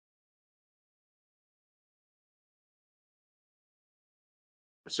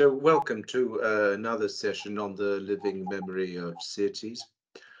So welcome to another session on the living memory of cities.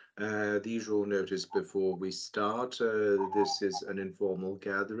 The usual notice before we start, this is an informal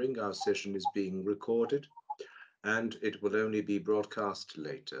gathering. Our session is being recorded and it will only be broadcast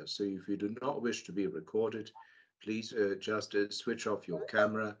later. So if you do not wish to be recorded, please just switch off your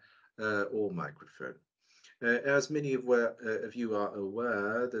camera or microphone. As many of you are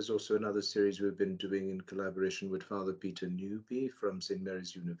aware, there's also another series we've been doing in collaboration with Father Peter Newby from St.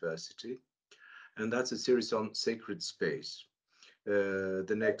 Mary's University, and that's a series on sacred space.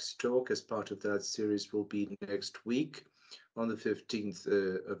 The next talk as part of that series will be next week on the 15th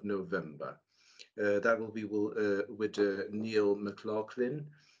of November. That will be with Neil McLaughlin,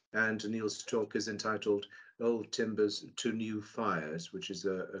 and Neil's talk is entitled Old Timbers to New Fires, which is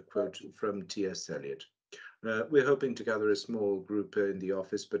a quote from T.S. Eliot. We're hoping to gather a small group in the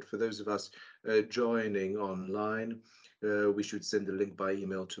office, but for those of us joining online, we should send the link by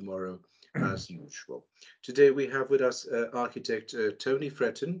email tomorrow as usual. Today we have with us architect Tony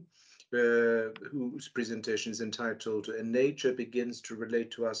Fretton, whose presentation is entitled Nature Begins to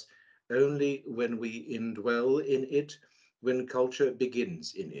Relate to Us Only When We Indwell in It, When Culture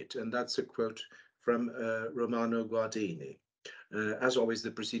Begins in It. And that's a quote from Romano Guardini. As always,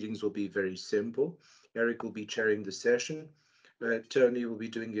 the proceedings will be very simple. Eric will be chairing the session. Tony will be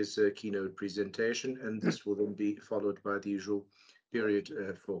doing his keynote presentation, and this will then be followed by the usual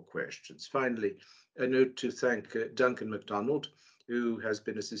period for questions. Finally, a note to thank Duncan MacDonald, who has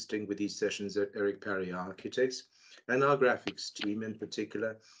been assisting with these sessions at Eric Parry Architects, and our graphics team, in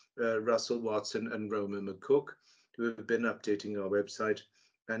particular, Russell Watson and Roma McCook, who have been updating our website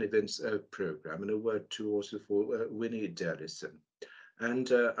and events program. And a word too also for Winnie Dellison.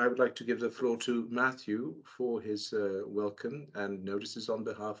 And I would like to give the floor to Matthew for his welcome and notices on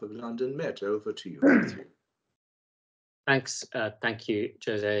behalf of London Met. Over to you, Matthew. Thanks. Thank you,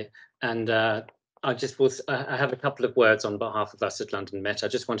 Jose. And I have a couple of words on behalf of us at London Met. I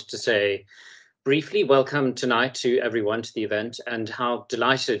just wanted to say briefly, welcome tonight to everyone to the event, and how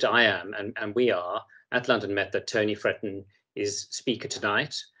delighted I am, and we are at London Met, that Tony Fretton is speaker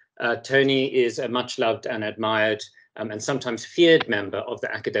tonight. Tony is a much loved and admired and sometimes feared member of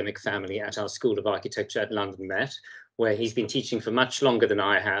the academic family at our School of Architecture at London Met, where he's been teaching for much longer than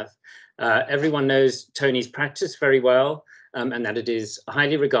I have. Everyone knows Tony's practice very well, and that it is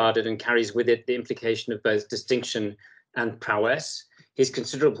highly regarded and carries with it the implication of both distinction and prowess. His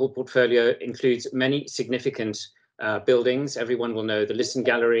considerable portfolio includes many significant buildings. Everyone will know the Listen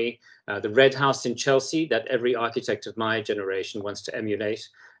Gallery, the Red House in Chelsea that every architect of my generation wants to emulate,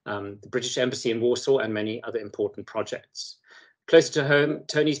 the British Embassy in Warsaw, and many other important projects. Closer to home,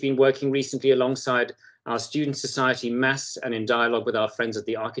 Tony's been working recently alongside our Student Society Mass and in dialogue with our friends at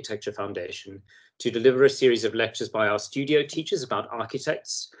the Architecture Foundation to deliver a series of lectures by our studio teachers about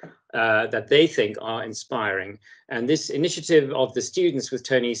architects that they think are inspiring. And this initiative of the students, with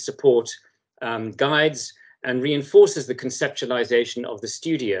Tony's support, guides and reinforces the conceptualization of the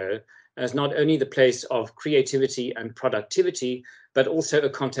studio as not only the place of creativity and productivity, but also a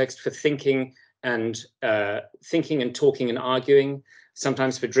context for thinking and talking and arguing,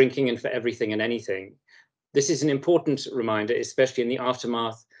 sometimes for drinking and for everything and anything. This is an important reminder, especially in the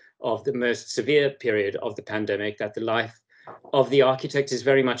aftermath of the most severe period of the pandemic, that the life of the architect is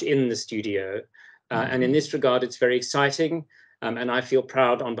very much in the studio. And in this regard, it's very exciting. And I feel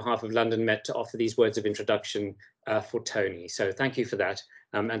proud on behalf of London Met to offer these words of introduction for Tony. So thank you for that.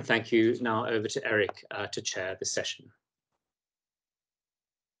 And thank you. Now over to Eric to chair the session.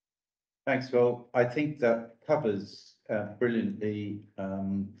 Thanks, Phil. I think that covers brilliantly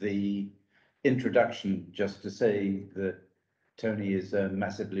the introduction. Just to say that Tony is a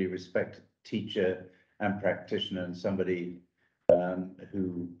massively respected teacher and practitioner, and somebody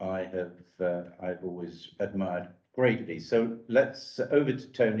who I've always admired greatly. So let's over to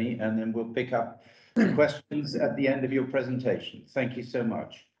Tony, and then we'll pick up questions at the end of your presentation. Thank you so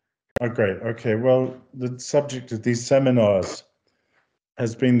much. Oh, great. Okay. Well, the subject of these seminars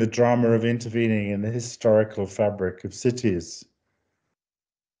has been the drama of intervening in the historical fabric of cities,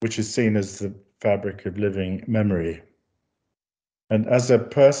 which is seen as the fabric of living memory. And as a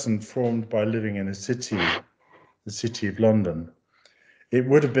person formed by living in a city, the City of London, it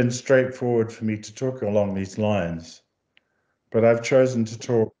would have been straightforward for me to talk along these lines, but I've chosen to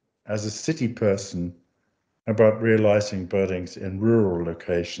talk as a city person about realizing buildings in rural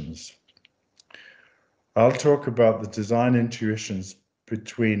locations. I'll talk about the design intuitions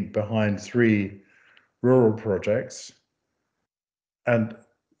behind 3 rural projects and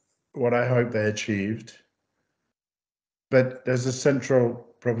what I hope they achieved. But there's a central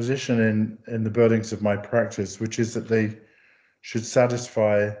proposition in the buildings of my practice, which is that they should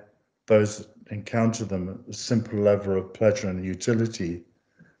satisfy those that encounter them at a simple level of pleasure and utility,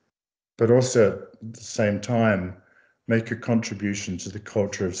 but also at the same time make a contribution to the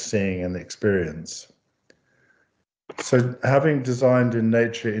culture of seeing and experience. So having designed in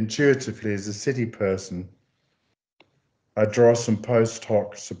nature intuitively as a city person, I draw some post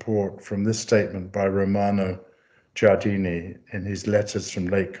hoc support from this statement by Romano Guardini in his Letters from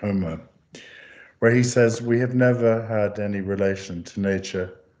Lake Como, where he says, "We have never had any relation to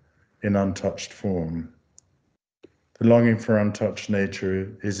nature in untouched form. The longing for untouched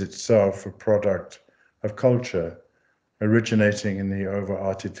nature is itself a product of culture, originating in the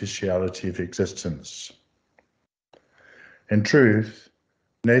over-artificiality of existence. In truth,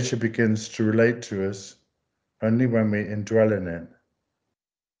 nature begins to relate to us only when we indwell in it,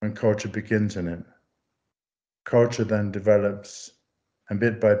 when culture begins in it. Culture then develops, and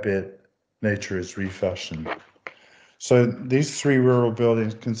bit by bit, nature is refashioned." So these 3 rural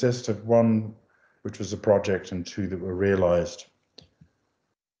buildings consist of 1 which was a project and 2 that were realized.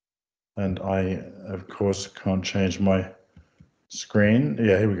 And I, of course, can't change my screen.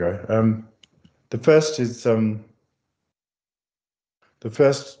 Yeah, here we go. The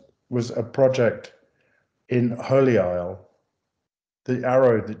first was a project in Holy Isle. The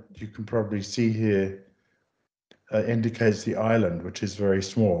arrow that you can probably see here indicates the island, which is very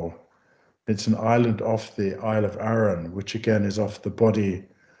small. It's an island off the Isle of Arran, which again is off the body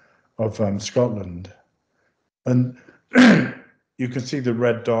of Scotland. And you can see the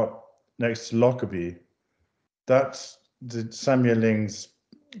red dot next to Lockerbie. That's the Samyeling's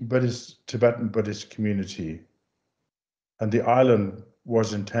Tibetan Buddhist community. And the island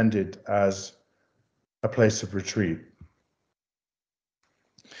was intended as a place of retreat.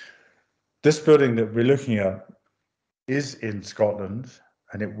 This building that we're looking at is in Scotland,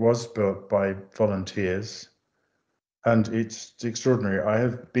 and it was built by volunteers. And it's extraordinary. I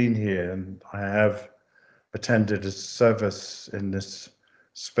have been here and I have attended a service in this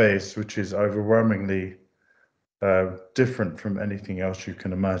space, which is overwhelmingly different from anything else you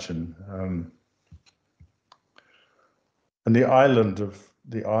can imagine. And the island of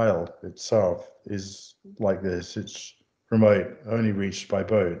the Isle itself is like this. It's remote, only reached by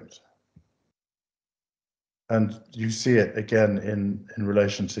boat. And you see it again in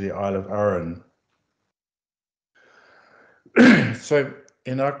relation to the Isle of Arran. So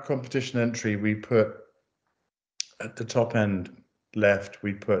in our competition entry, we put at the top end left,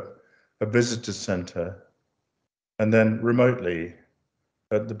 we put a visitor center. And then remotely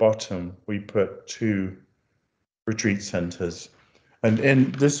at the bottom, we put 2 retreat centers. And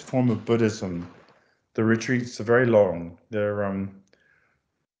in this form of Buddhism, the retreats are very long. They're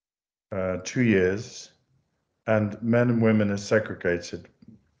 2 years, and men and women are segregated.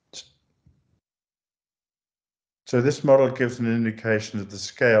 So this model gives an indication of the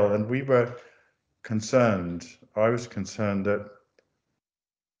scale, and we were concerned, I was concerned that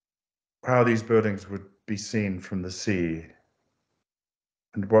how these buildings would be seen from the sea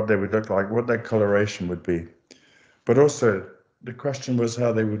and what they would look like, what their coloration would be. But also the question was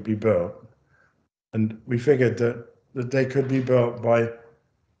how they would be built. And we figured that they could be built by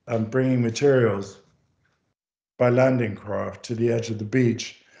bringing materials by landing craft to the edge of the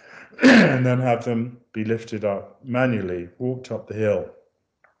beach and then have them be lifted up manually, walked up the hill.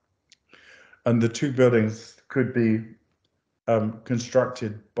 And the 2 buildings could be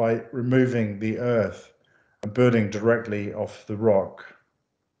constructed by removing the earth and building directly off the rock.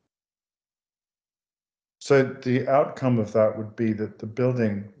 So the outcome of that would be that the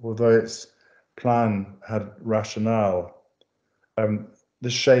building, although its plan had rationale, the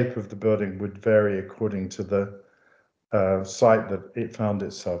shape of the building would vary according to the site that it found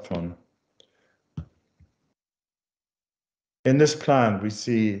itself on. In this plan, we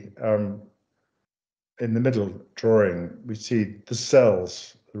see in the middle drawing, we see the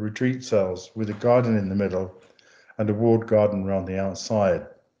cells, the retreat cells, with a garden in the middle and a walled garden around the outside.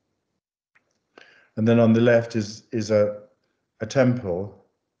 And then on the left is a temple,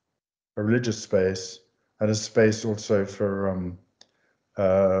 a religious space, and a space also for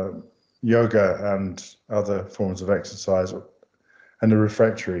yoga and other forms of exercise, and a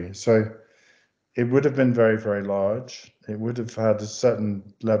refectory. So it would have been very, very large. It would have had a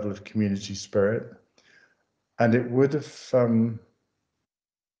certain level of community spirit. And it would have,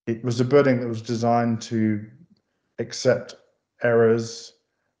 it was a building that was designed to accept errors,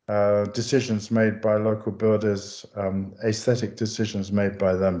 decisions made by local builders, aesthetic decisions made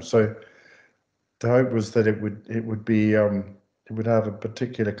by them. So the hope was that it would have a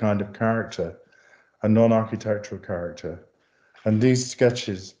particular kind of character, a non-architectural character. And these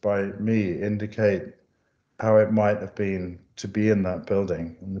sketches by me indicate how it might have been to be in that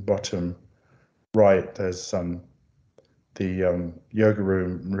building. In the bottom right, there's the yoga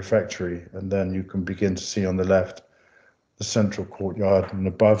room and refectory, and then you can begin to see on the left the central courtyard, and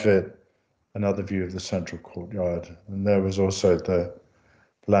above it another view of the central courtyard. And there was also the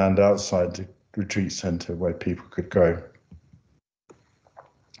land outside the retreat center where people could go.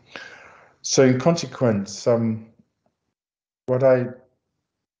 So in consequence, what I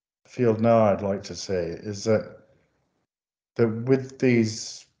feel now I'd like to say is that with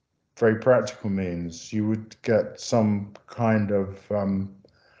these very practical means, you would get some kind of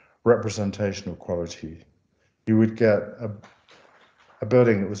representational quality. You would get a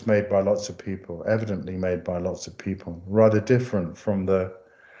building that was made by lots of people, evidently made by lots of people, rather different from the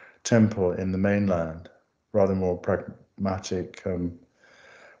temple in the mainland, rather more pragmatic.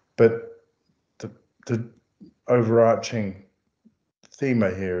 But the overarching theme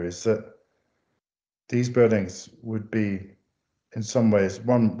here is that these buildings would be, in some ways,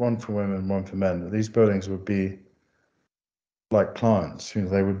 one for women, one for men. These buildings would be like plants. You know,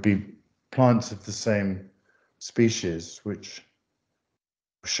 they would be plants of the same species, which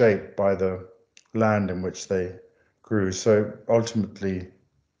were shaped by the land in which they grew. So ultimately,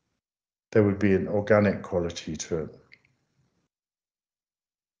 there would be an organic quality to it.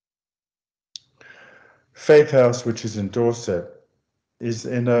 Faith House, which is in Dorset, is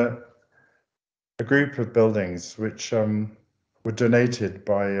in a group of buildings which were donated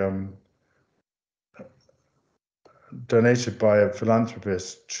by a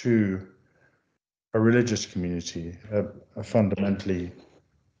philanthropist to a religious community, a fundamentally,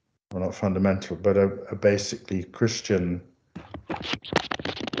 well, not fundamental, but a basically Christian,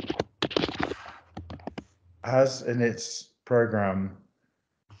 has in its program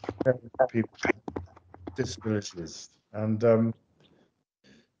people with disabilities. And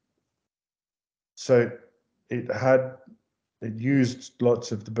so it used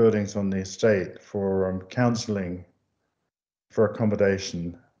lots of the buildings on the estate for counselling, for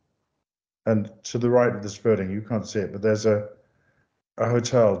accommodation. And to the right of this building, you can't see it, but there's a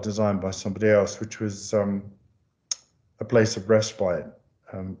hotel designed by somebody else, which was a place of respite.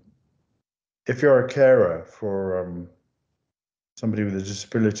 If you're a carer for somebody with a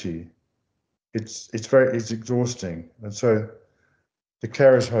disability, it's exhausting, and so the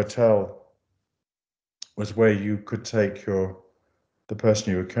carer's hotel was where you could take the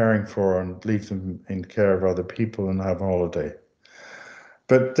person you were caring for and leave them in care of other people and have a holiday.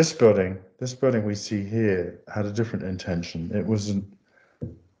 But this building we see here had a different intention. It was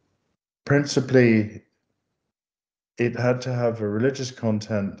principally, it had to have a religious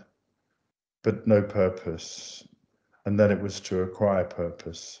content, but no purpose. And then it was to acquire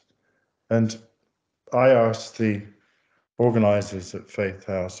purpose. And I asked the organizers at Faith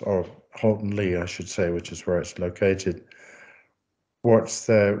House, or Holton Lee, I should say, which is where it's located, what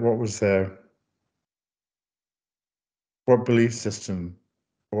belief system,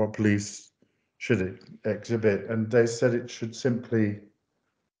 or what beliefs should it exhibit? And they said it should simply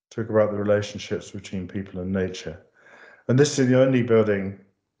talk about the relationships between people and nature. And this is the only building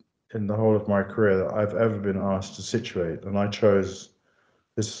in the whole of my career that I've ever been asked to situate. And I chose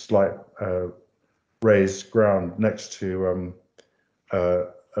this slight raised ground next to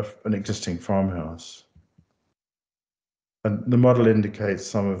an existing farmhouse. And the model indicates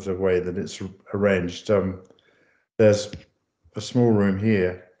some of the way that it's arranged. There's a small room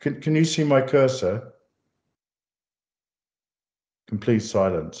here. Can you see my cursor? Complete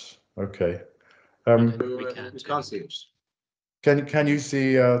silence. Okay. We can't see it. Can you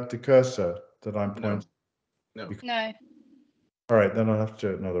see the cursor that I'm pointing? No. No. All right, then I'll have to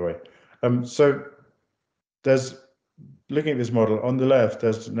do it another way. So there's, looking at this model, on the left,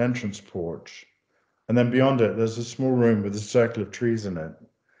 there's an entrance porch. And then beyond it, there's a small room with a circle of trees in it,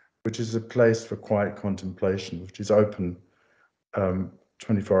 which is a place for quiet contemplation, which is open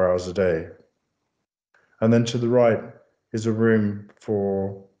 24 hours a day. And then to the right is a room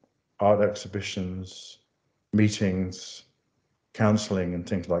for art exhibitions, meetings, counseling, and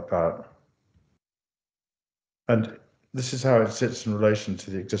things like that. And this is how it sits in relation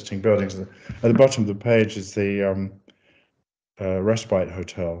to the existing buildings. At the bottom of the page is the respite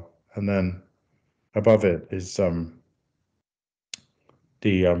hotel, and then above it is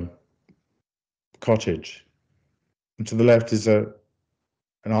the cottage. And to the left is an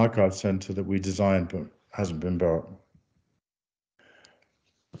archive centre that we designed but hasn't been built.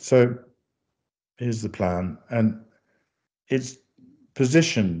 So here's the plan, and it's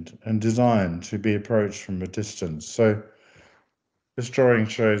positioned and designed to be approached from a distance. So this drawing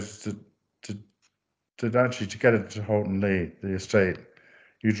shows that actually to get it to Holton Lee, the estate,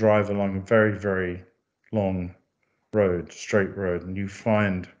 you drive along a very, very long road, straight road, and you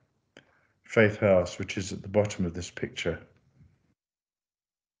find Faith House, which is at the bottom of this picture.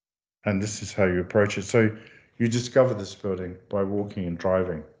 And this is how you approach it. So you discover this building by walking and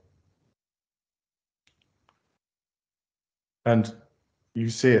driving. And you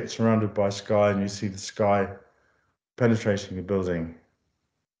see it surrounded by sky, and you see the sky penetrating the building.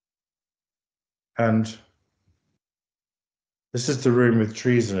 And this is the room with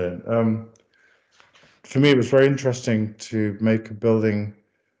trees in it. For me, it was very interesting to make a building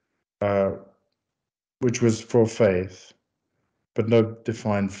which was for faith, but no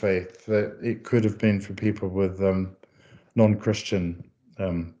defined faith. That it could have been for people with non-Christian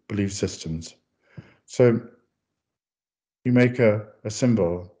belief systems. So you make a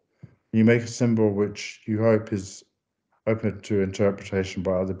symbol. You make a symbol which you hope is open to interpretation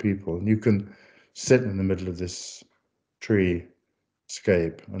by other people. And you can sit in the middle of this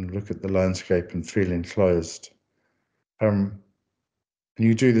treescape and look at the landscape and feel enclosed. And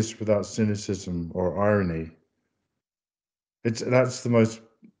you do this without cynicism or irony. That's the most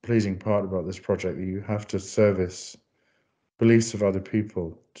pleasing part about this project, that you have to service beliefs of other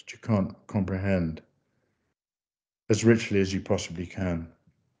people that you can't comprehend as richly as you possibly can.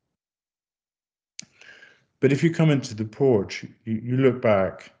 But if you come into the porch, you look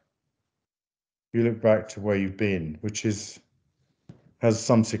back to where you've been, which has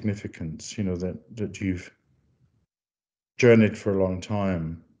some significance, you know, that you've journeyed for a long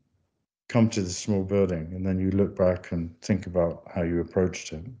time, come to this small building, and then you look back and think about how you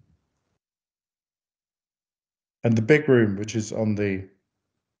approached it. And the big room, which is on the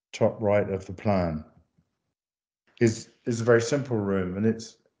top right of the plan, is a very simple room, and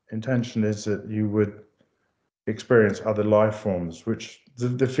its intention is that you would experience other life forms, which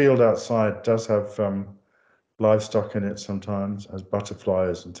the field outside does have livestock in it sometimes, as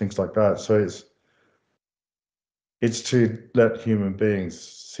butterflies and things like that. So it's to let human beings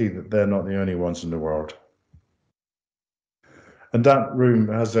see that they're not the only ones in the world. And that room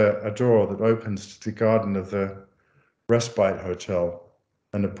has a door that opens to the garden of the Respite Hotel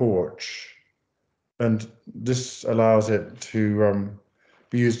and a porch. And this allows it to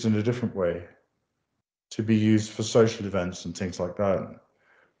be used in a different way, to be used for social events and things like that.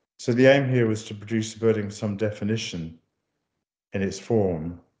 So the aim here was to produce a building with some definition in its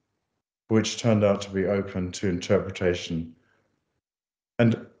form, which turned out to be open to interpretation.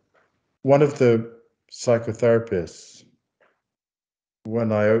 And one of the psychotherapists, when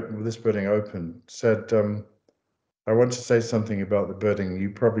this building opened, said, I want to say something about the building, you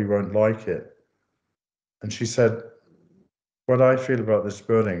probably won't like it. And she said, what I feel about this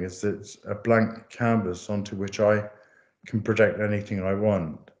building is that it's a blank canvas onto which I can project anything I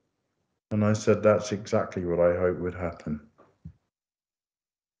want. And I said, that's exactly what I hope would happen.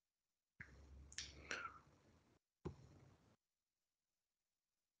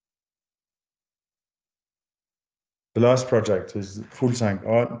 The last project is the Fuglsang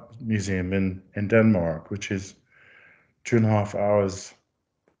Art Museum in Denmark, which is 2.5 hours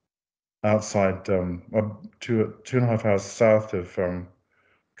outside, 2.5 hours south of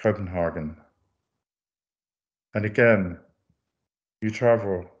Copenhagen. And again, you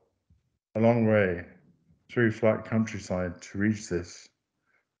travel a long way through flat countryside to reach this.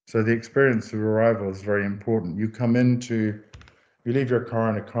 So the experience of arrival is very important. You leave your car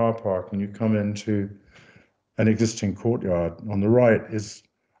in a car park and you come into an existing courtyard. On the right is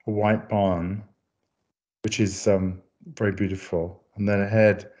a white barn, which is very beautiful. And then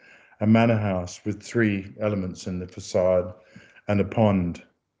ahead, a manor house with 3 elements in the facade and a pond.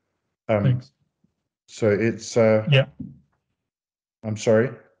 Thanks. So it's Yeah. I'm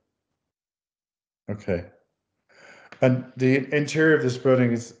sorry. Okay. And the interior of this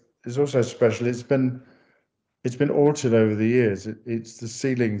building is also special. It's been altered over the years. It's the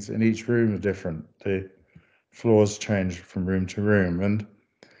ceilings in each room are different. The floors change from room to room. And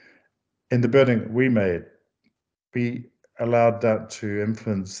in the building that we made, we allowed that to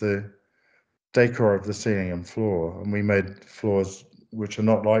influence the decor of the ceiling and floor. And we made floors which are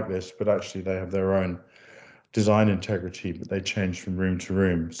not like this, but actually they have their own design integrity, but they change from room to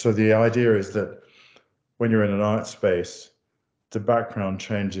room. So the idea is that when you're in an art space, the background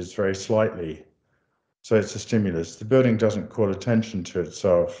changes very slightly. So it's a stimulus. The building doesn't call attention to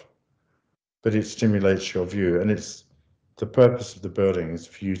itself, but it stimulates your view. And it's the purpose of the building is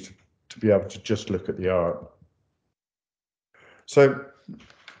for you to be able to just look at the art. So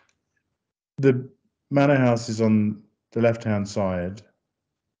the manor house is on the left-hand side,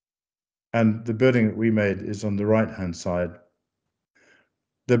 and the building that we made is on the right-hand side.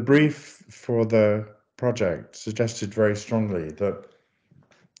 The brief for the project suggested very strongly that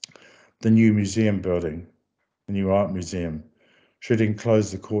the new museum building the new art museum, should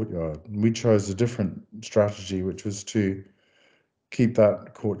enclose the courtyard. And we chose a different strategy, which was to keep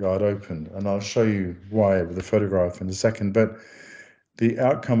that courtyard open. And I'll show you why with a photograph in a second. But the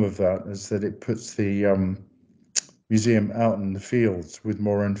outcome of that is that it puts the museum out in the fields with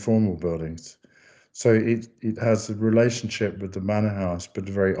more informal buildings. So it has a relationship with the manor house, but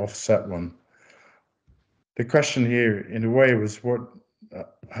a very offset one. The question here, in a way, was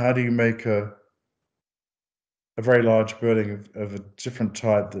how do you make a very large building of a different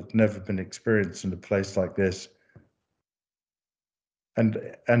type that's never been experienced in a place like this, and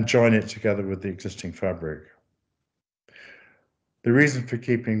join it together with the existing fabric? The reason for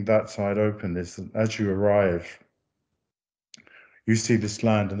keeping that side open is that as you arrive, you see this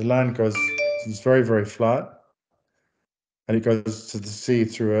land, and the land it's very, very flat, and it goes to the sea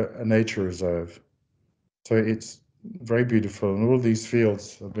through a nature reserve. So it's very beautiful, and all these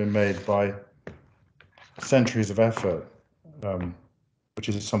fields have been made by centuries of effort, which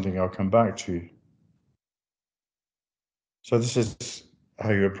is something I'll come back to. So this is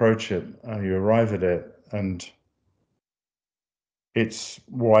how you approach it, how you arrive at it, and it's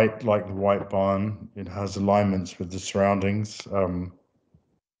white like the white barn. It has alignments with the surroundings,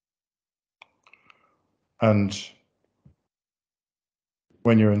 and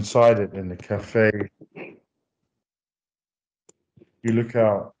when you're inside it in the cafe, you look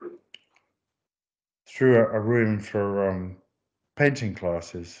out through a room for painting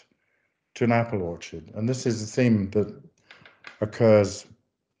classes to an apple orchard. And this is a theme that occurs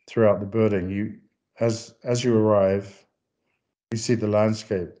throughout the building. As you arrive, you see the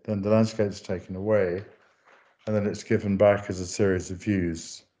landscape, then the landscape's taken away, and then it's given back as a series of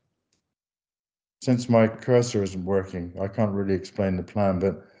views. Since my cursor isn't working, I can't really explain the plan,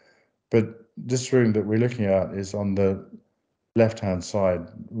 but this room that we're looking at is on the left-hand side,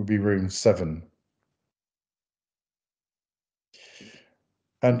 would be room 7.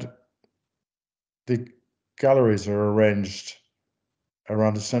 And the galleries are arranged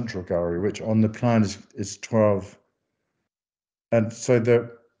around a central gallery, which on the plan is 12. And so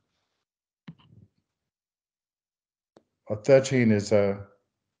 13 is a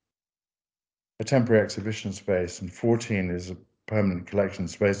temporary exhibition space, and 14 is a permanent collection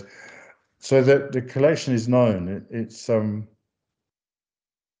space. So the collection is known. It's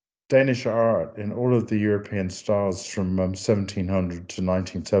Danish art in all of the European styles from 1700 to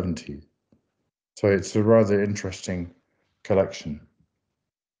 1970. So it's a rather interesting collection.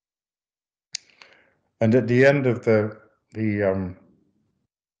 And at the end of the end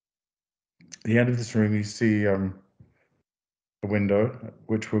of this room, you see a window,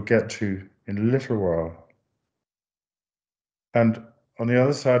 which we'll get to in a little while. And on the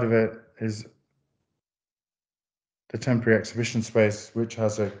other side of it is the temporary exhibition space, which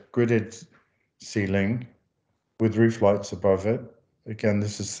has a gridded ceiling with roof lights above it. Again,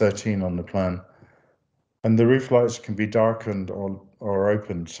 this is 13 on the plan. And the roof lights can be darkened or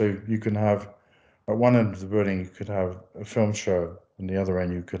opened. So you can have, at one end of the building, you could have a film show, and the other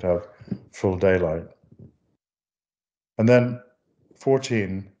end you could have full daylight. And then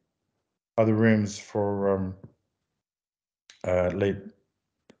 14 are the rooms for late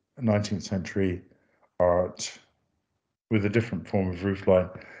 19th century art with a different form of roof light.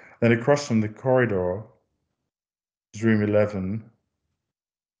 Then across from the corridor is room 11,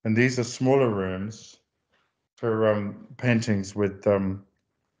 and these are smaller rooms for paintings with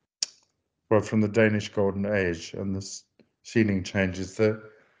well, from the Danish Golden Age, and the ceiling changes. The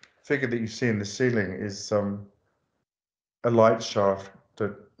figure that you see in the ceiling is a light shaft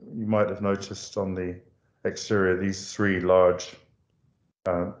that you might have noticed on the exterior. These 3 large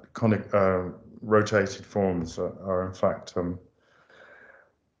conic rotated forms are in fact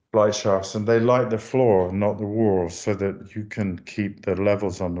light shafts, and they light the floor, not the walls, so that you can keep the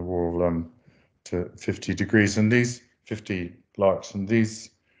levels on the wall to 50 degrees, and these 50 lux, and these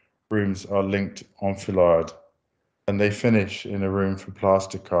rooms are linked enfilade, and they finish in a room for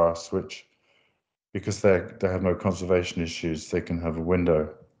plaster casts, which, because they have no conservation issues, they can have a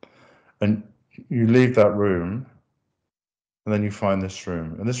window. And you leave that room, and then you find this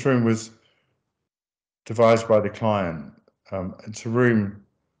room, and this room was devised by the client. It's a room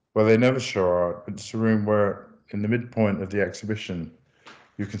where they never show art, but it's a room where, in the midpoint of the exhibition,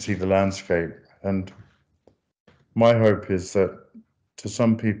 you can see the landscape. And my hope is that to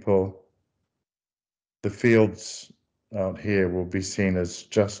some people, the fields out here will be seen as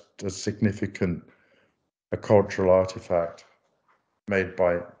just as significant a cultural artifact made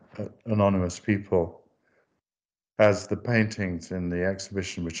by anonymous people as the paintings in the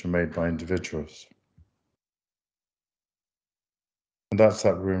exhibition, which are made by individuals. And that's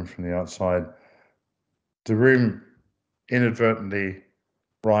that room from the outside. the room inadvertently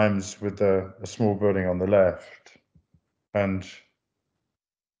rhymes with a small building on the left, and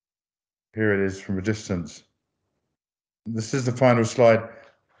here it is from a distance. This is the final slide,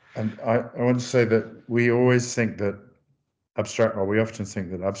 and I want to say that we always think that we often think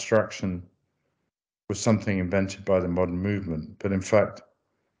that abstraction was something invented by the modern movement, but in fact,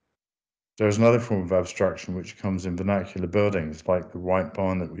 there's another form of abstraction which comes in vernacular buildings, like the white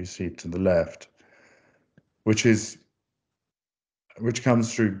barn that we see to the left, which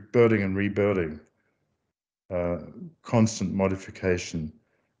comes through building and rebuilding, constant modification,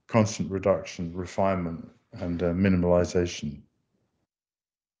 constant reduction, refinement, and minimalization.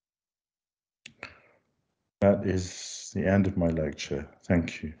 That is the end of my lecture.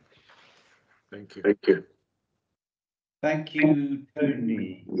 Thank you. Thank you. Thank you. Thank you,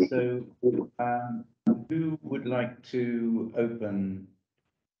 Tony. So, who would like to open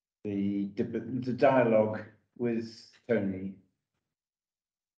the dialogue with Tony?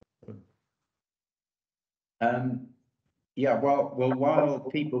 Yeah, well, while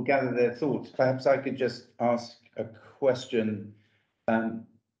people gather their thoughts, perhaps I could just ask a question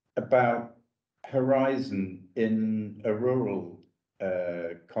about horizon in a rural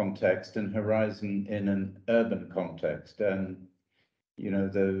context and horizon in an urban context, and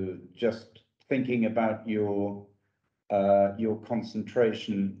just thinking about your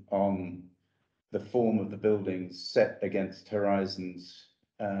concentration on the form of the buildings set against horizons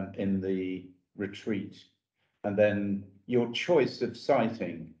in the retreat, and then your choice of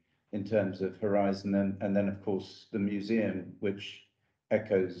siting in terms of horizon, and then of course the museum, which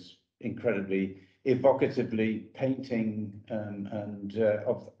echoes incredibly evocatively painting and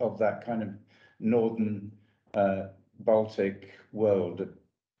of that kind of northern Baltic world of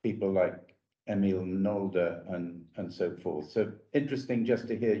people like Emil Nolde and so forth. So interesting just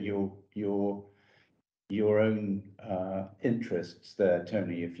to hear your own interests there,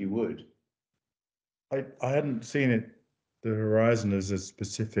 Tony, if you would. I hadn't seen the horizon as a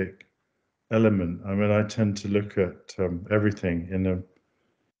specific element. I mean, I tend to look at everything in a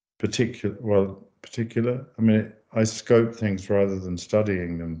particular. I mean, I scope things rather than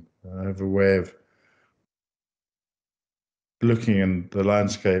studying them. I have a way of looking in the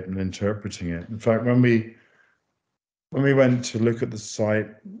landscape and interpreting it. In fact, when we went to look at the site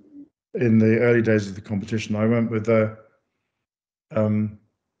in the early days of the competition, I went with a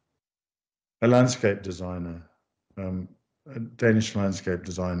landscape designer, a Danish landscape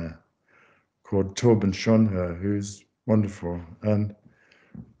designer called Torben Schonher, who's wonderful. And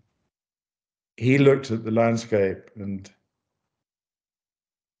he looked at the landscape, and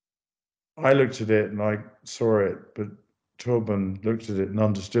I looked at it and I saw it, but Torben looked at it and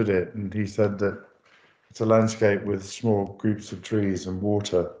understood it. And he said that it's a landscape with small groups of trees and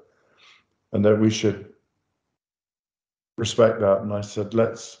water, and that we should respect that. And I said,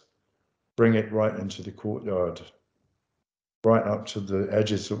 let's bring it right into the courtyard, right up to the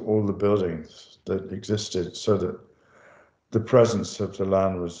edges of all the buildings that existed, so that the presence of the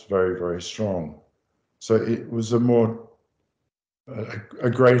land was very, very strong. So it was a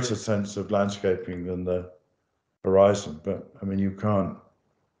greater sense of landscaping than the horizon. But I mean, you can't,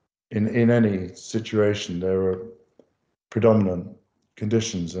 in any situation, there are predominant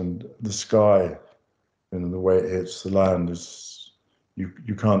conditions, and the sky and the way it hits the land is,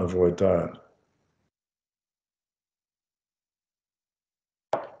 you can't avoid that.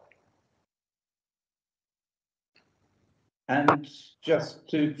 And just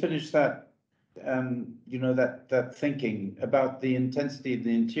to finish that, that thinking about the intensity of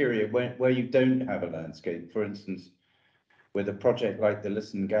the interior where you don't have a landscape, for instance, with a project like the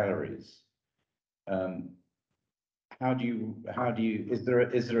Listen Galleries, how do you is there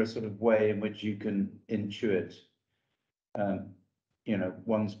a sort of way in which you can intuit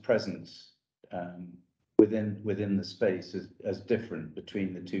one's presence within the space as different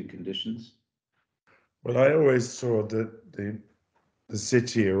between the two conditions? Well, I always saw that the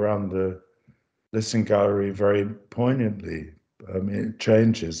city around the Listen Gallery very poignantly. I mean, it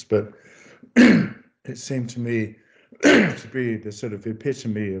changes, but it seemed to me to be the sort of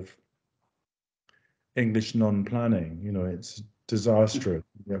epitome of English non-planning. It's disastrous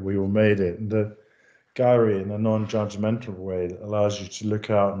that we all made it. And the gallery, in a non-judgmental way, that allows you to look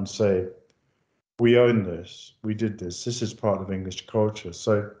out and say, we own this, we did this, this is part of English culture.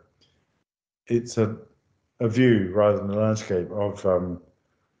 So it's a view rather than a landscape of an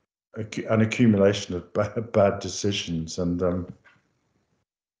accumulation of bad decisions, and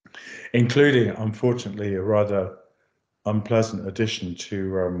including, unfortunately, a rather unpleasant addition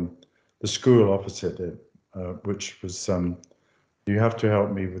to the school opposite it, which was You have to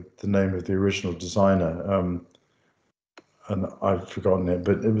help me with the name of the original designer, and I've forgotten it,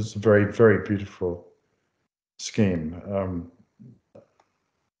 but it was a very, very beautiful scheme.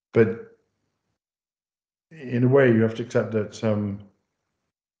 But in a way, you have to accept that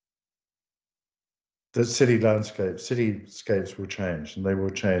the cityscapes will change, and they will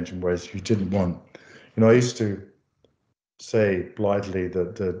change in ways you didn't want. You know, I used to say blithely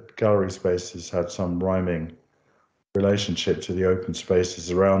that the gallery spaces had some rhyming relationship to the open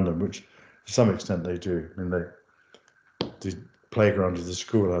spaces around them, which to some extent they do. I mean, the playground of the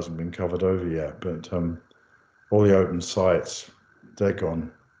school hasn't been covered over yet, but all the open sites, they're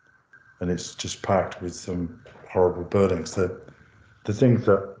gone, and it's just packed with some horrible buildings. The things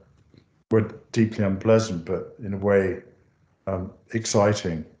that were deeply unpleasant, but in a way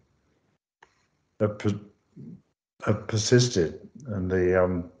exciting, have persisted, and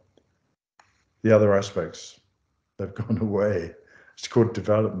the other aspects, they've gone away. It's called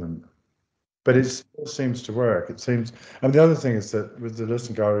development, but it still seems to work. It seems, and the other thing is that with the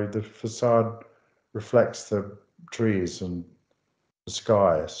Liston Gallery, the facade reflects the trees and the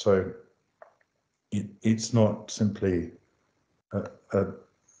sky, so it's not simply a, a,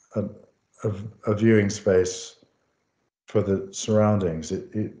 a viewing space for the surroundings.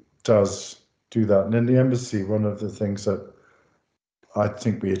 It does do that. And in the embassy, one of the things that I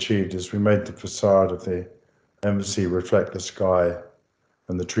think we achieved is we made the facade of the embassy reflect the sky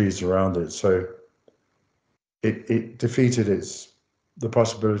and the trees around it. So it defeated the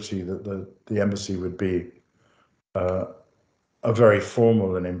possibility that the embassy would be a very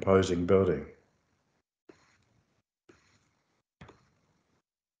formal and imposing building.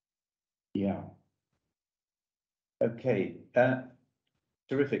 Yeah. Okay.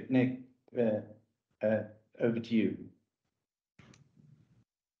 Terrific, Nick. Over to you.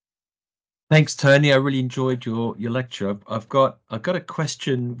 Thanks, Tony. I really enjoyed your lecture. I've got a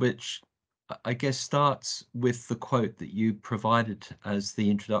question which I guess starts with the quote that you provided as the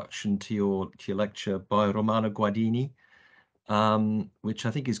introduction to your lecture by Romano Guardini, which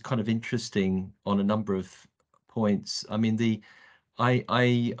I think is kind of interesting on a number of points. I mean, I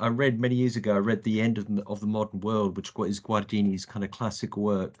read many years ago, I read The End of the Modern World, which is Guardini's kind of classic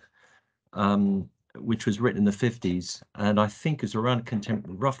work, which was written in the 50s, and I think is around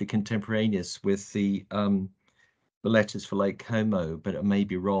roughly contemporaneous with the letters for Lake Como, but it may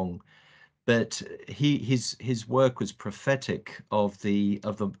be wrong. But his work was prophetic of the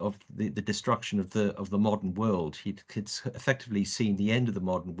destruction of the modern world. He'd effectively seen the end of the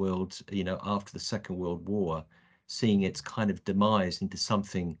modern world, you know, after the Second World War, seeing its kind of demise into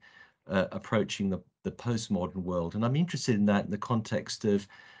something approaching the postmodern world. And I'm interested in that in the context of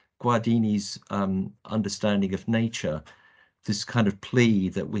Guardini's understanding of nature, this kind of plea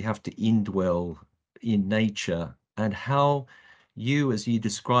that we have to indwell in nature, and how you, as you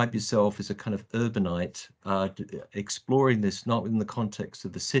describe yourself as a kind of urbanite, exploring this not in the context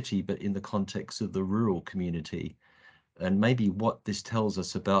of the city, but in the context of the rural community, and maybe what this tells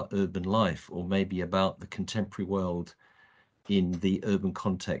us about urban life, or maybe about the contemporary world in the urban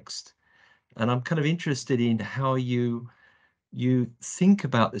context. And I'm kind of interested in how you think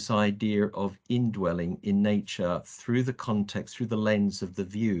about this idea of indwelling in nature through the context, through the lens of the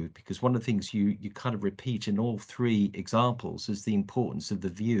view, because one of the things you kind of repeat in all three examples is the importance of the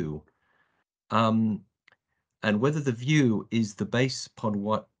view, and whether the view is the base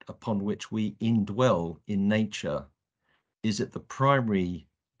upon which we indwell in nature. Is it the primary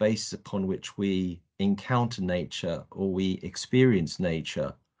base upon which we encounter nature or we experience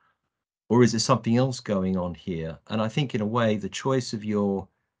nature? Or is there something else going on here? And I think in a way, the choice of your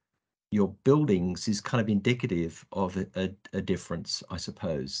buildings is kind of indicative of a difference, I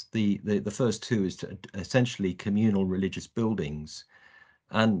suppose. The first two is to essentially communal religious buildings.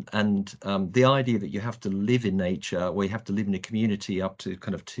 And the idea that you have to live in nature, or you have to live in a community up to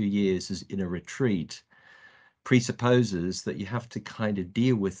kind of 2 years as in a retreat, presupposes that you have to kind of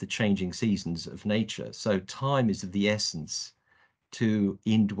deal with the changing seasons of nature. So time is of the essence to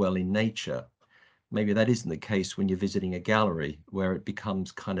indwell in nature. Maybe that isn't the case when you're visiting a gallery, where it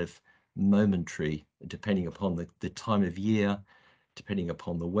becomes kind of momentary, depending upon the time of year, depending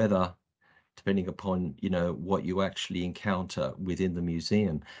upon the weather, depending upon, you know, what you actually encounter within the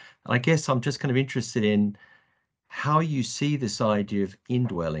museum. And I guess I'm just kind of interested in how you see this idea of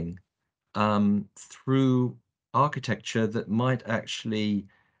indwelling through architecture that might actually,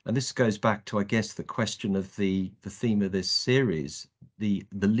 and this goes back to, I guess, the question of the theme of this series, the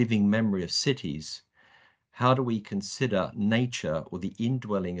living memory of cities. How do we consider nature, or the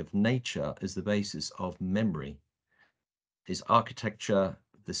indwelling of nature, as the basis of memory? Is architecture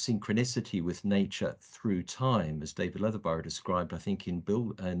the synchronicity with nature through time, as David Leatherbarrow described, I think in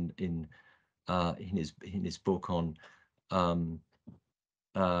his book on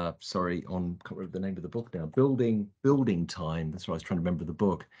sorry, on, can't remember the name of the book now, building time. That's what I was trying to remember the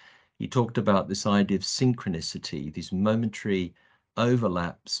book. He talked about this idea of synchronicity, these momentary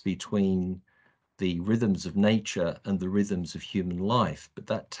overlaps between the rhythms of nature and the rhythms of human life, but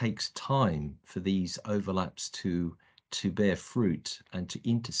that takes time for these overlaps to bear fruit and to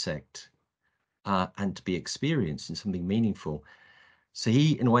intersect and to be experienced in something meaningful. So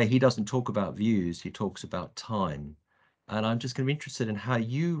he, in a way, he doesn't talk about views, he talks about time. And I'm just going to be interested in how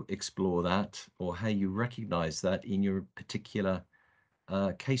you explore that, or how you recognize that in your particular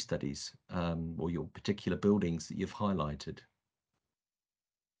case studies, or your particular buildings that you've highlighted.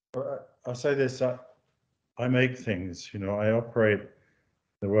 I'll say this, I make things, I operate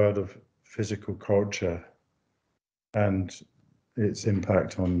the world of physical culture and its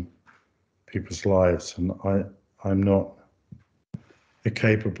impact on people's lives, and I'm not a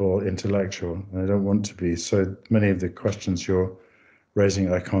capable intellectual, and I don't want to be, so many of the questions you're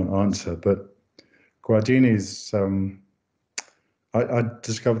raising I can't answer. But Guardini's, I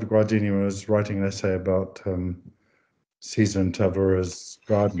discovered Guardini when I was writing an essay about Caesar and Tavura's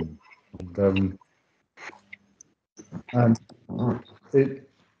garden, and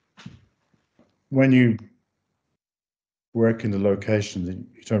when you work in a location that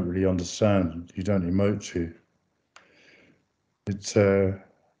you don't really understand, you don't emote to, it's a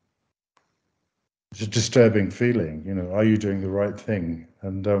disturbing feeling. Are you doing the right thing?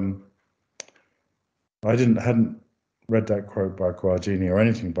 And I hadn't read that quote by Guardini or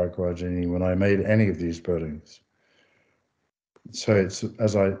anything by Guardini when I made any of these buildings. So it's,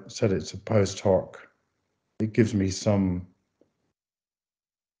 as I said, it's a post hoc. It gives me some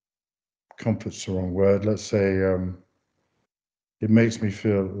comfort's the wrong word. Let's say it makes me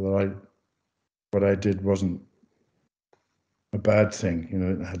feel that what I did wasn't a bad thing.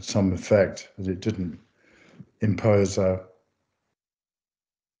 It had some effect, that it didn't impose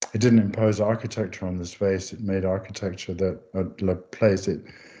architecture on the space. It made architecture that place.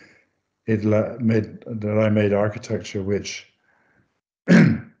 I made architecture which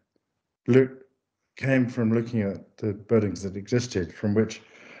came from looking at the buildings that existed, from which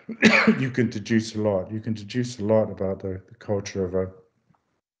you can deduce a lot. You can deduce a lot about the culture of a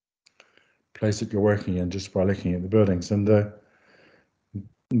place that you're working in just by looking at the buildings. And the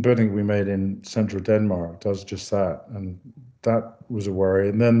building we made in central Denmark does just that, and that was a worry.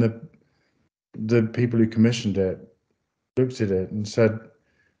 And then the people who commissioned it looked at it and said,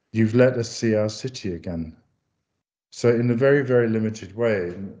 "You've let us see our city again." So in a very, very limited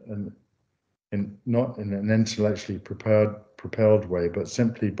way, and not in an intellectually propelled way, but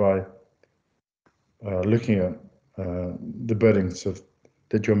simply by looking at the buildings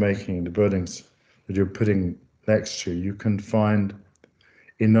that you're making, the buildings that you're putting next to, you can find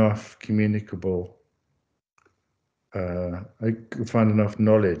enough communicable, I can find enough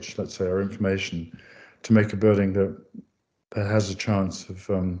knowledge, let's say, or information to make a building that has a chance of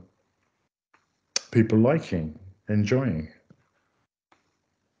people liking, enjoying.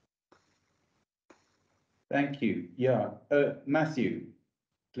 Thank you. Yeah, Matthew,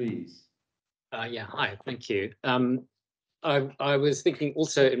 please. Yeah, hi, thank you. I was thinking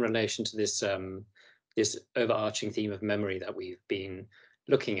also in relation to this this overarching theme of memory that we've been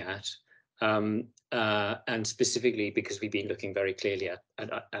looking at, and specifically because we've been looking very clearly at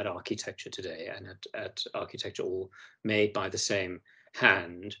architecture today, and at architecture all made by the same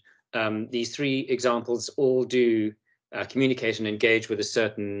hand. These three examples all do communicate and engage with a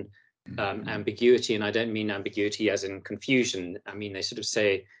certain ambiguity, and I don't mean ambiguity as in confusion. I mean they sort of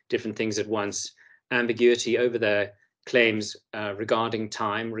say different things at once. Ambiguity over their claims regarding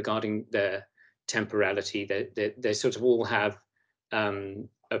time, regarding their temporality. They sort of all have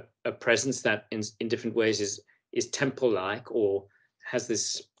a presence that in different ways is temple-like or has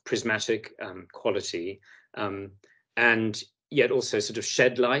this prismatic quality, and yet also sort of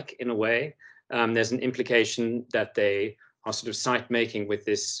shed-like in a way. There's an implication that they are sort of site-making with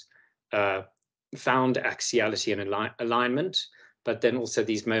this found axiality and alignment, but then also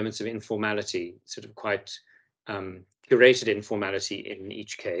these moments of informality, sort of quite curated informality in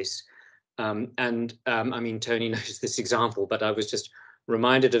each case. I mean, Tony knows this example, but I was just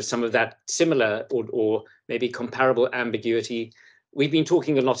reminded of some of that similar or maybe comparable ambiguity. We've been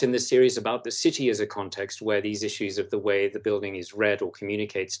talking a lot in this series about the city as a context where these issues of the way the building is read or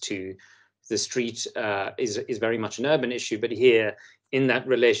communicates to the street is very much an urban issue. But here, in that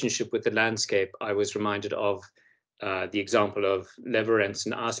relationship with the landscape, I was reminded of the example of Leverence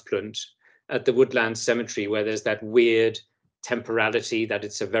and Asplund at the Woodland Cemetery, where there's that weird temporality, that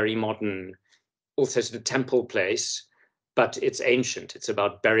it's a very modern, also sort of temple place, but it's ancient. It's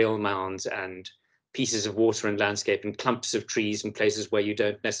about burial mounds and pieces of water and landscape and clumps of trees and places where you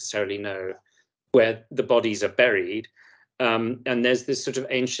don't necessarily know where the bodies are buried. And there's this sort of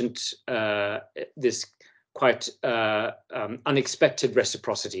ancient, this quite unexpected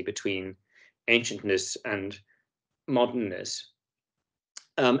reciprocity between ancientness and modernness.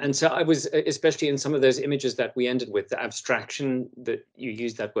 And so I was, especially in some of those images that we ended with, the abstraction, that you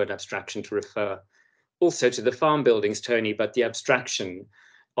used that word abstraction to refer also to the farm buildings, Tony, but the abstraction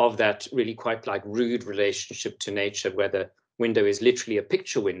of that really quite like rude relationship to nature, where the window is literally a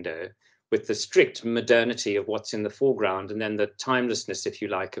picture window with the strict modernity of what's in the foreground, and then the timelessness, if you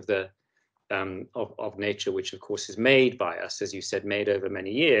like, of the of nature, which of course is made by us, as you said, made over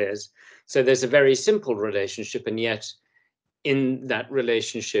many years. So there's a very simple relationship, and yet in that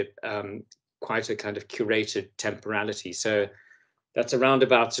relationship, quite a kind of curated temporality. So that's a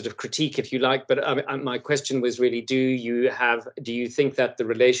roundabout sort of critique, if you like. But my question was really, do you think that the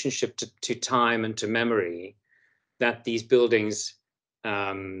relationship to time and to memory that these buildings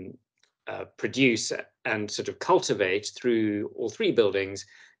produce and sort of cultivate through all three buildings,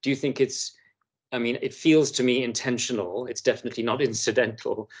 do you think it's, I mean, it feels to me intentional, it's definitely not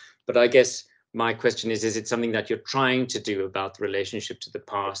incidental, but I guess my question is it something that you're trying to do about the relationship to the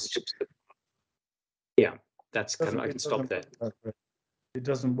past? Yeah, that's kind of, I can stop there. It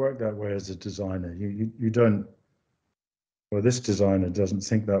doesn't work that way as a designer. You don't, well, this designer doesn't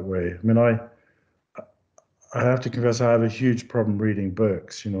think that way. I mean, I have to confess, I have a huge problem reading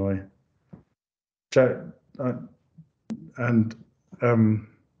books, you know, and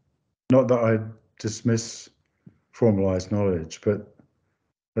not that I dismiss formalized knowledge, but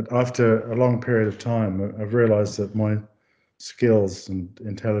after a long period of time, I've realized that my skills and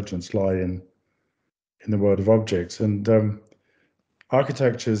intelligence lie in the world of objects. And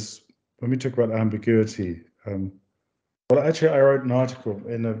architecture's, when we talk about ambiguity, well, actually, I wrote an article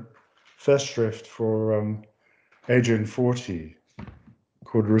in a Festschrift for Adrian Forty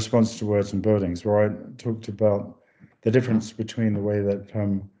called Response to Words and Buildings, where I talked about the difference between the way that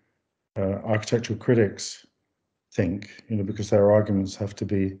architectural critics think, you know, because their arguments have to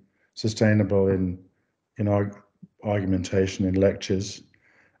be sustainable in argumentation in lectures,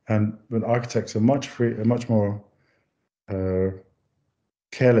 and when architects are much more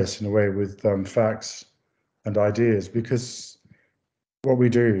careless in a way with facts and ideas, because what we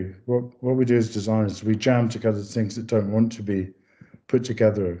do as designers, we jam together things that don't want to be put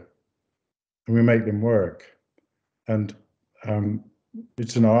together, and we make them work. And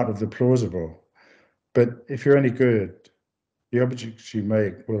it's an art of the plausible. But if you're any good, the objects you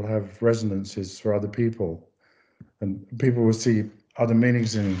make will have resonances for other people, and people will see other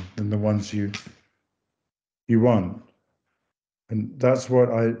meanings in than the ones you want. And that's what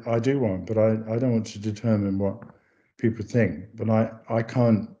I do want, but I don't want to determine what people think. But I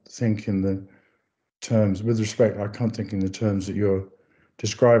can't think in the terms, with respect, I can't think in the terms that you're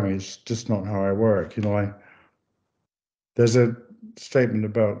describing. It's just not how I work. You know, there's a statement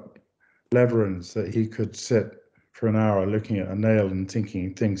about Leverins that he could sit for an hour looking at a nail and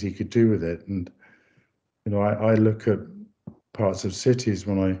thinking things he could do with it. And, you know, I look at parts of cities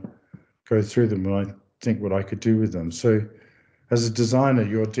when I go through them and I think what I could do with them. So as a designer,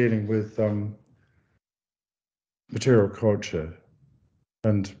 you're dealing with material culture,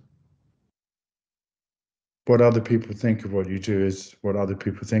 and what other people think of what you do is what other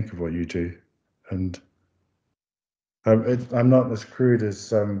people think of what you do. And I'm not as crude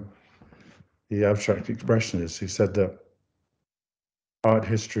as the abstract expressionist who said that art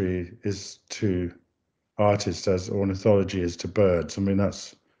history is to artists as ornithology is to birds. I mean,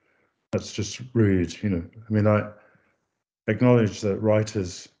 that's just rude, you know. I mean, I acknowledge that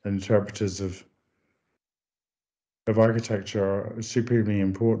writers and interpreters of architecture are supremely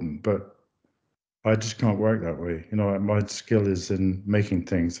important, but I just can't work that way. You know, my skill is in making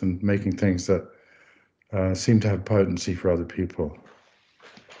things, and making things that seem to have potency for other people.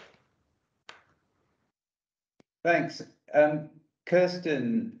 Thanks.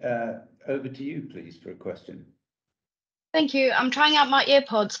 Kirsten, over to you, please, for a question. Thank you. I'm trying out my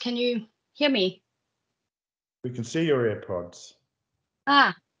earpods. Can you hear me? We can see your earpods.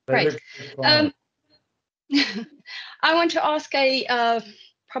 Ah, great. I want to ask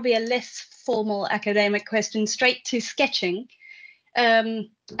probably a less formal academic question straight to sketching, and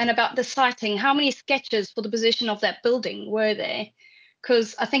about the siting. How many sketches for the position of that building were there?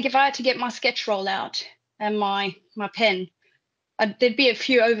 Because I think if I had to get my sketch roll out and my pen, there'd be a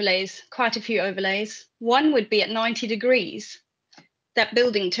few overlays, quite a few overlays. One would be at 90 degrees. That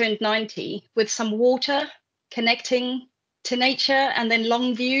building turned 90 with some water connecting to nature, and then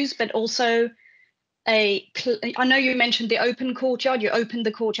long views, but also I know you mentioned the open courtyard. You opened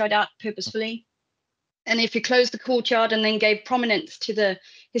the courtyard out purposefully. And if you close the courtyard and then gave prominence to the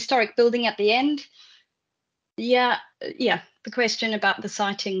historic building at the end, yeah, the question about the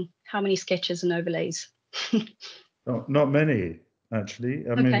siting, how many sketches and overlays? Not many, actually.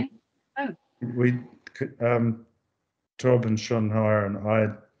 I mean, oh. we, Torben Schoenhauer and I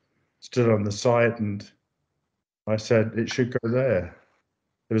stood on the site and I said it should go there.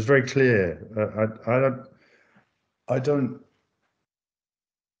 It was very clear. I don't,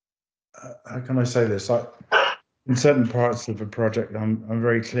 how can I say this? In certain parts of a project, I'm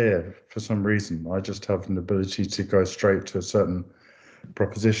very clear for some reason. I just have an ability to go straight to a certain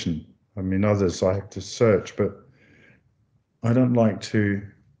proposition. I mean, others I have to search, but I don't like to,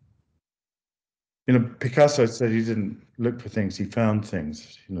 you know, Picasso said he didn't look for things, he found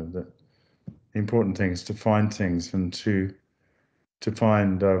things, you know, that the important thing is to find things and to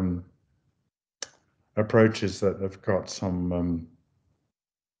find approaches that have got some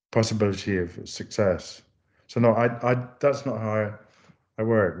possibility of success. So no, I that's not how I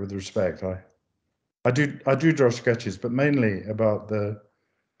work, with respect. I do draw sketches, but mainly about the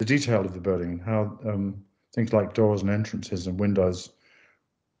detail of the building, how things like doors and entrances and windows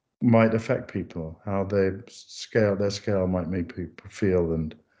might affect people, how their scale might make people feel,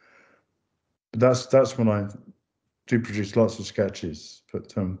 and that's when I do produce lots of sketches.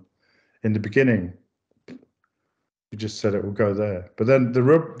 But in the beginning, you just said it will go there. But then the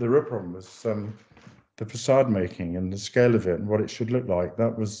real problem was the facade making and the scale of it and what it should look like.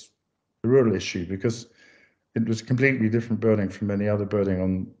 That was the real issue, because it was a completely different building from any other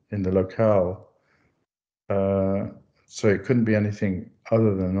building in the locale. So it couldn't be anything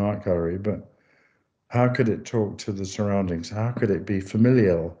other than an art gallery, but how could it talk to the surroundings? How could it be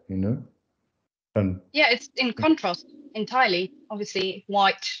familial, you know? And yeah, it's in contrast entirely. Obviously,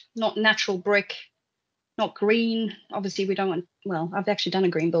 white, not natural brick, not green. Obviously, we don't want. Well, I've actually done a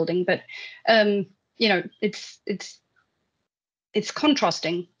green building, but you know, it's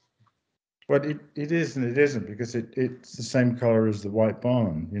contrasting. well, it is and it isn't, because it's the same color as the white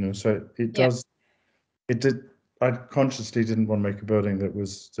barn, you know. So it does. It did. I consciously didn't want to make a building that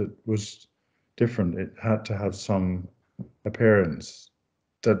was different. It had to have some appearance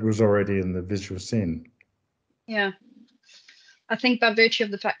that was already in the visual scene. Yeah, I think by virtue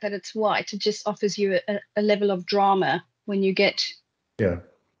of the fact that it's white, it just offers you a level of drama when you get the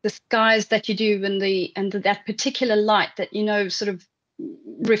skies that you do and that particular light that, you know, sort of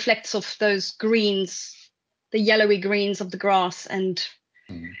reflects off those greens, the yellowy greens of the grass and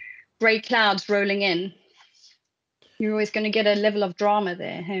grey clouds rolling in. You're always going to get a level of drama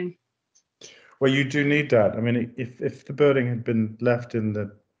there. Hey? Well, you do need that. I mean, if the building had been left in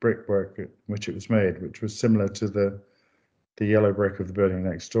the brickwork in which it was made, which was similar to the yellow brick of the building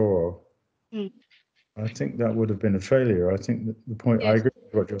next door, I think that would have been a failure. I think that the point, I agree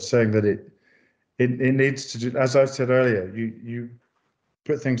with what you're saying, that it needs to do, as I said earlier, you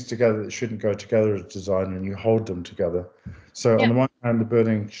put things together that shouldn't go together as design, and you hold them together. So on the one hand, the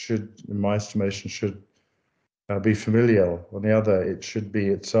building should, in my estimation, should be familial. On the other, it should be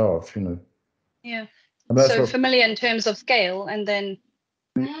itself, you know. Yeah. So familiar in terms of scale, and then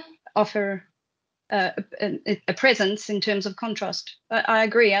offer a presence in terms of contrast. I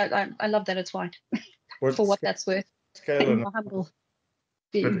agree. I love that it's white. For what that's worth. Scale and humble.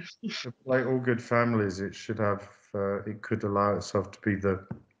 But like all good families, it should have. It could allow itself to be the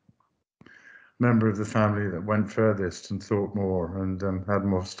member of the family that went furthest and thought more and had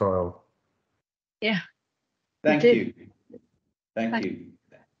more style. Yeah. Thank you. Thank you.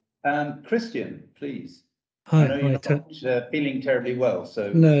 Christian, please. Hi, I know you're not feeling terribly well,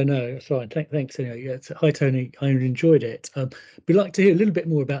 so no, it's fine. Thanks anyway. Yeah, hi Tony, I enjoyed it. We'd like to hear a little bit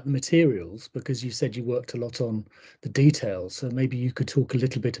more about the materials, because you said you worked a lot on the details. So maybe you could talk a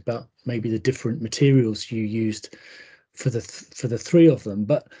little bit about maybe the different materials you used for the three of them.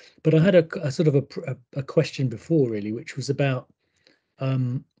 But I had a sort of a question before, really, which was about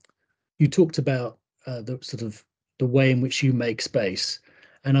you talked about the sort of the way in which you make space,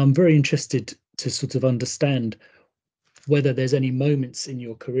 and I'm very interested to sort of understand whether there's any moments in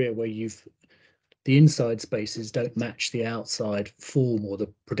your career where the inside spaces don't match the outside form or the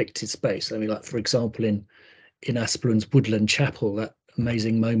predicted space. I mean, like, for example, in Aspelund's Woodland Chapel, that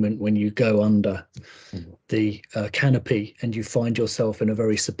amazing moment when you go under the canopy and you find yourself in a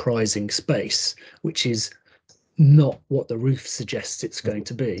very surprising space, which is not what the roof suggests it's going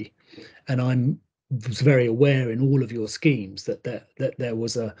to be. And I was very aware in all of your schemes that there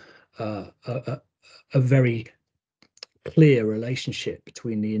was a very clear relationship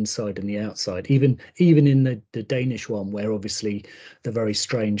between the inside and the outside, even in the Danish one, where obviously the very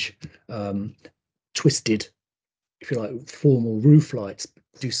strange twisted, if you like, formal roof lights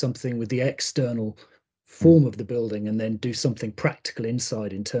do something with the external form of the building and then do something practical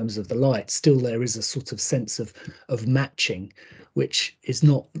inside in terms of the light. Still, there is a sort of sense of matching, which is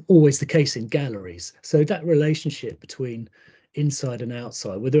not always the case in galleries. So that relationship between inside and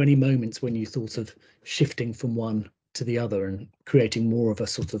outside, were there any moments when you thought of shifting from one to the other and creating more of a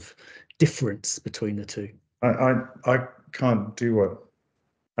sort of difference between the two? I can't do what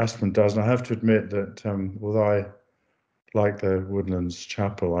Aspen does, and I have to admit that although I like the Woodlands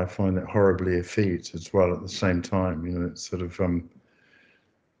Chapel, I find it horribly effete as well at the same time. You know, it's sort of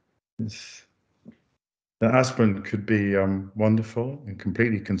the Aspen could be wonderful and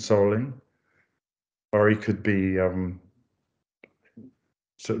completely consoling, or he could be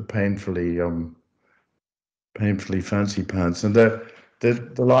sort of painfully fancy pants. And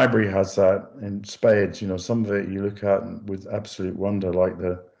the library has that in spades. You know, some of it you look at with absolute wonder, like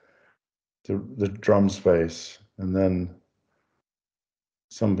the drum space, and then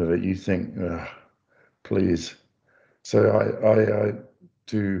some of it you think, please. So I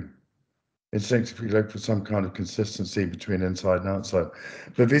do instinctively look for some kind of consistency between inside and outside.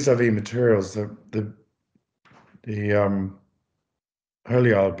 But vis-a-vis materials, the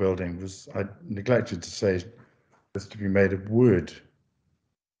Holy Isle building was, I neglected to say, was to be made of wood,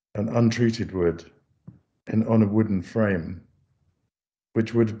 an untreated wood, on a wooden frame,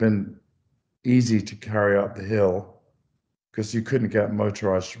 which would have been easy to carry up the hill because you couldn't get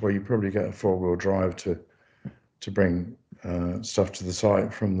motorized. Well, you probably get a four-wheel drive to bring stuff to the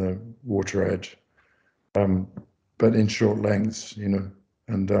site from the water edge, but in short lengths, you know,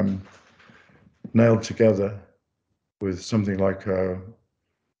 and nailed together with something like a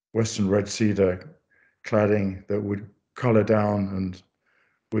Weston red cedar cladding that would color down and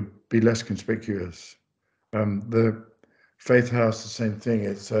would be less conspicuous. The Faith House, the same thing.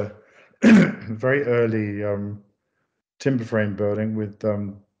 It's a very early timber frame building with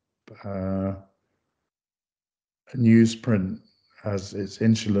a newsprint as its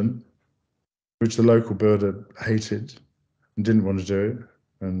insulin, which the local builder hated and didn't want to do,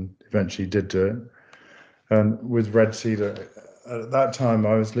 and eventually did do it. And with red cedar, at that time,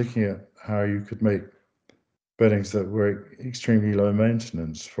 I was looking at how you could make buildings that were extremely low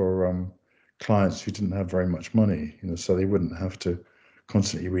maintenance for clients who didn't have very much money, you know, so they wouldn't have to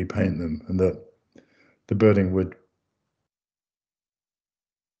constantly repaint them, and that the building would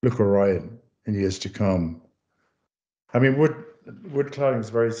look all right in years to come. I mean, wood cladding is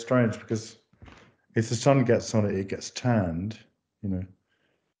very strange because if the sun gets on it, it gets tanned, you know,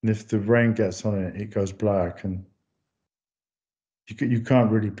 and if the rain gets on it, it goes black, and you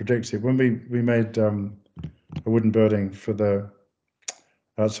can't really predict it. When we made a wooden building for the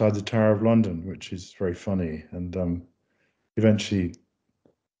outside the Tower of London, which is very funny, and eventually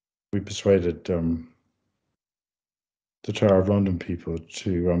we persuaded the Tower of London people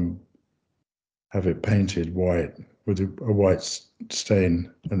to have it painted white with a white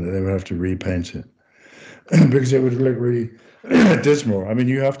stain, and they would have to repaint it because it would look really dismal. I mean,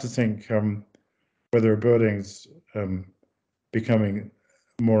 you have to think whether a building's becoming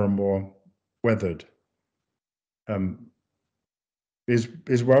more and more weathered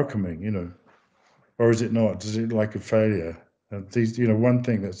is welcoming, you know, or is it not? Is it like a failure? These, you know, one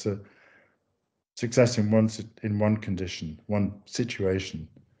thing that's a success in one condition, one situation,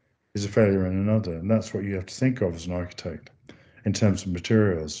 is a failure in another, and that's what you have to think of as an architect in terms of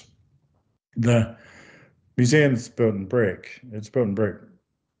materials. The museum's built in brick. It's built in brick,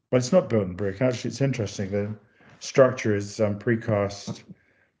 but it's not built in brick. Actually, it's interesting. The structure is precast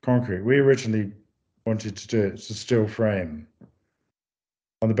concrete. We originally wanted to do it as a steel frame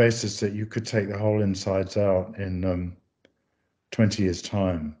on the basis that you could take the whole insides out in 20 years'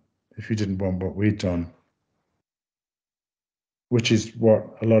 time if you didn't want what we'd done, which is what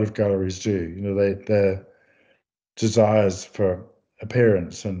a lot of galleries do. You know, their desires for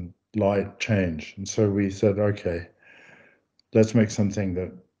appearance and light change, and so we said, okay, let's make something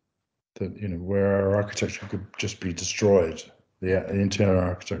that you know, where our architecture could just be destroyed, the interior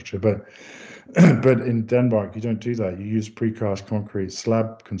architecture, but in Denmark you don't do that. You use precast concrete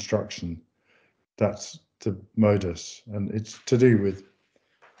slab construction. That's the modus, and it's to do with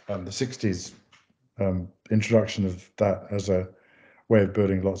the 60s introduction of that as a way of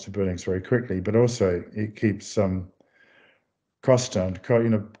building lots of buildings very quickly, but also it keeps costs down. You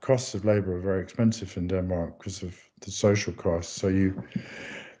know, costs of labor are very expensive in Denmark because of the social costs.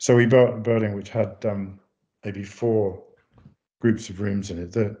 So we built a building which had maybe 4 groups of rooms in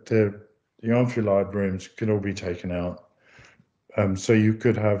it. The enfilade rooms could all be taken out. So you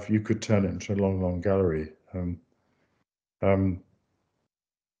could turn it into a long gallery.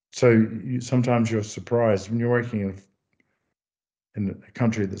 So sometimes you're surprised when you're working in a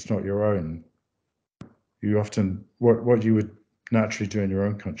country that's not your own. You often what you would naturally do in your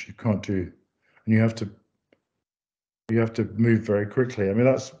own country you can't do, and you have to move very quickly. I mean,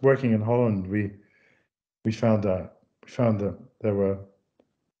 that's working in Holland. We found that there were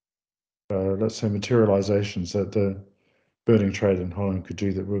let's say materializations that the building trade in Holland could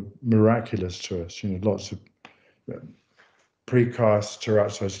do that were miraculous to us. You know, lots of precast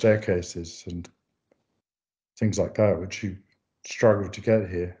terrazzo staircases and things like that, which you struggle to get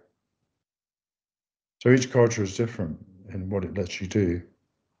here. So each culture is different in what it lets you do.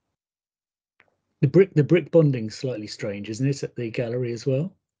 The brick bonding's slightly strange, isn't it, at the gallery as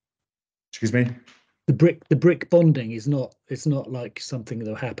well? Excuse me? The brick bonding is not, it's not like something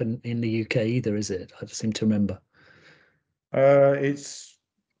that'll happen in the UK either, is it? I seem to remember. It's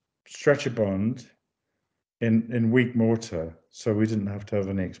stretcher bond in weak mortar, so we didn't have to have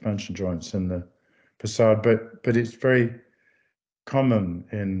any expansion joints in the facade, but it's very common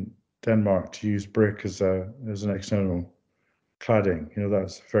in Denmark to use brick as an external cladding. You know,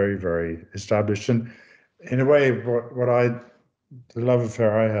 that's very established. And in a way, the love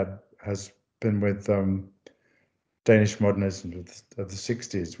affair I had has been with Danish modernism of the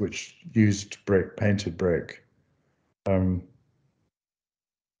 60s, which used brick, painted brick. And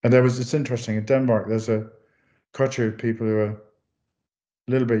it's interesting, in Denmark, there's a culture of people who are a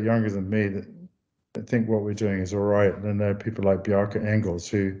little bit younger than me that think what we're doing is all right. And then there are people like Bjarke Engels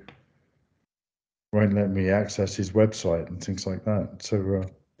who won't let me access his website and things like that. So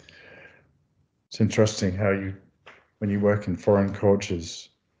it's interesting how when you work in foreign cultures,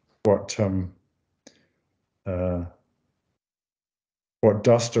 what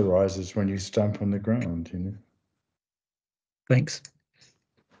dust arises when you stamp on the ground, you know. Thanks.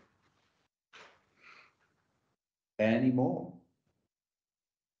 Any more?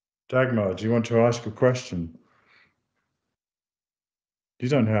 Dagmar, do you want to ask a question? You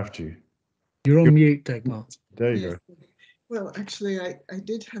don't have to. You're on mute, Dagmar. There you Yes. go. Well, actually, I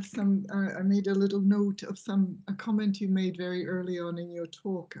did have some, I made a little note of a comment you made very early on in your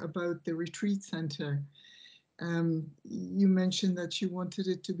talk about the retreat center. You mentioned that you wanted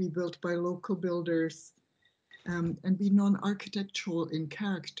it to be built by local builders and be non-architectural in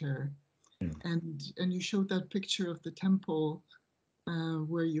character. Yeah. And you showed that picture of the temple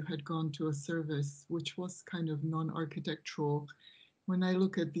where you had gone to a service, which was kind of non-architectural. When I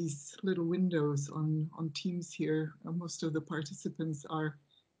look at these little windows on Teams here, most of the participants are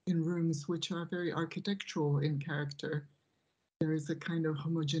in rooms which are very architectural in character. There is a kind of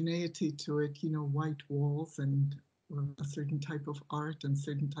homogeneity to it, you know, white walls and a certain type of art and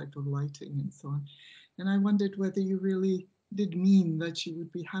certain type of lighting and so on. And I wondered whether you really did mean that you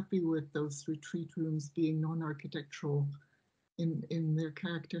would be happy with those retreat rooms being non-architectural in their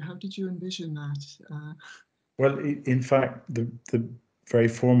character. How did you envision that? Well, in fact, the very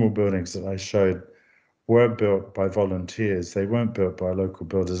formal buildings that I showed were built by volunteers. They weren't built by local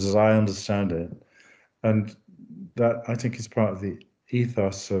builders, as I understand it. And that, I think, is part of the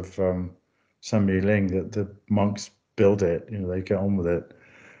ethos of Samye Ling, that the monks build it, you know, they get on with it.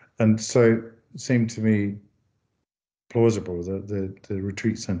 And so it seemed to me plausible that the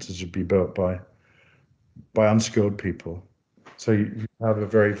retreat centers would be built by unskilled people. So you have a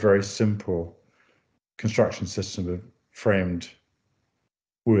very simple construction system of framed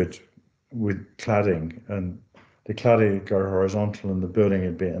wood with cladding, and the cladding would go horizontal and the building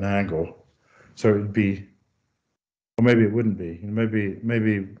would be at an angle. So it would be, or maybe it wouldn't be.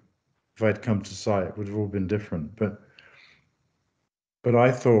 Maybe if I'd come to site, it would have all been different. But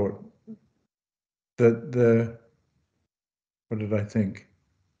I thought that what did I think?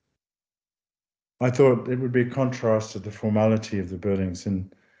 I thought it would be a contrast to the formality of the buildings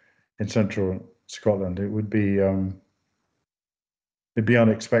in central Scotland. It would be it'd be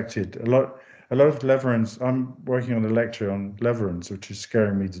unexpected. A lot of leverins. I'm working on a lecture on leverins, which is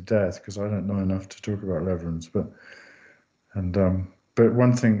scaring me to death because I don't know enough to talk about leverins. But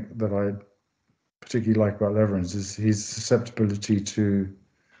one thing that I particularly like about leverins is his susceptibility to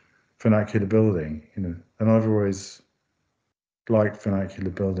vernacular building. You know, and I've always liked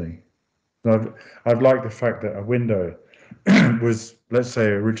vernacular building. I've liked the fact that a window was, let's say,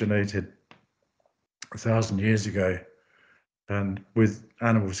 originated 1,000 years ago, and with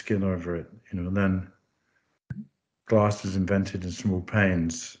animal skin over it, you know, and then glass was invented in small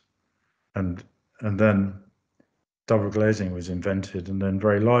panes, and then double glazing was invented, and then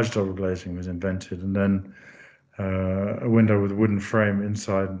very large double glazing was invented, and then a window with a wooden frame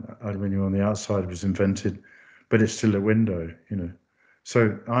inside, aluminium on the outside was invented but it's still a window, you know.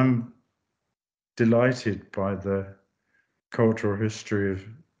 So I'm delighted by the cultural history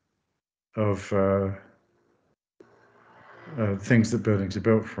of things that buildings are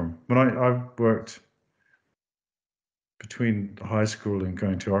built from. When I worked between high school and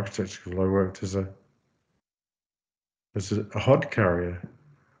going to architecture school, I worked as a hod carrier,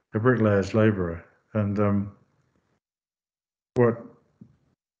 a bricklayer's labourer, and what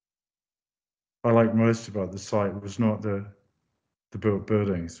I liked most about the site was not the built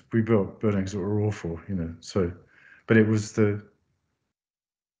buildings. We built buildings that were awful, you know. So, but it was the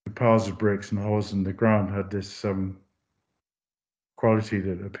piles of bricks and holes in the ground had this quality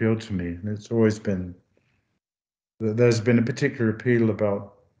that appealed to me, and it's always been. There's been a particular appeal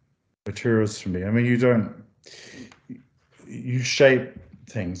about materials for me. I mean, you shape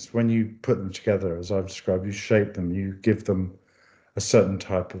things when you put them together, as I've described. You shape them. You give them a certain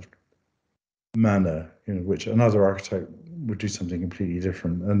type of manner, you know, which another architect would do something completely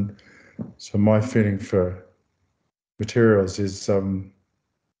different. And so my feeling for materials is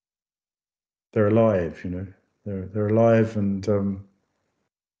they're alive, you know. They're alive, and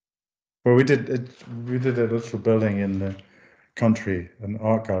well, we did a little building in the country, an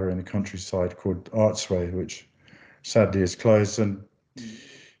art gallery in the countryside called Artsway, which sadly is closed, and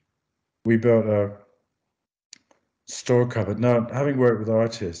we built a store cupboard. Now, having worked with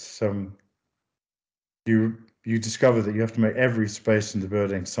artists, you discover that you have to make every space in the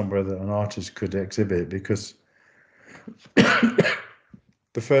building somewhere that an artist could exhibit, because the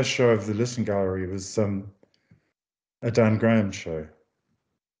first show of the Listen Gallery was a Dan Graham show,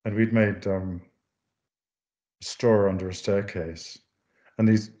 and we'd made a store under a staircase, and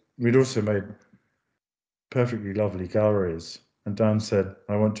we'd also made perfectly lovely galleries. And Dan said,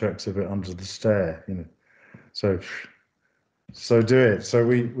 "I want to exhibit under the stair," you know. So do it. So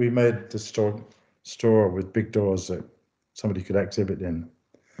we made the store with big doors that somebody could exhibit in.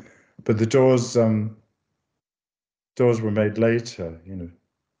 But the doors were made later, you know.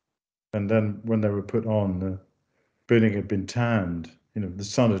 And then when they were put on, the building had been tanned, you know, the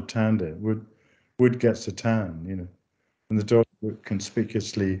sun had tanned it. Wood gets a tan, you know, and the doors were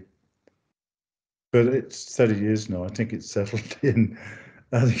conspicuously, but it's 30 years now. I think it's settled in.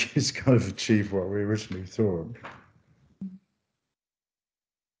 I think it's kind of achieved what we originally thought.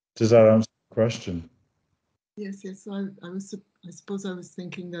 Does that answer the question? Yes. I suppose I was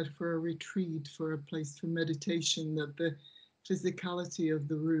thinking that for a retreat, for a place for meditation, that the physicality of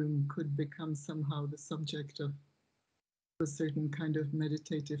the room could become somehow the subject of a certain kind of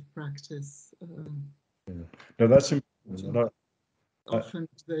meditative practice. Yeah. No, that's important. Often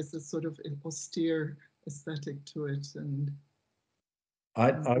there's a sort of austere aesthetic to it, and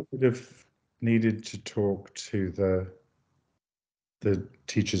I would have needed to talk to the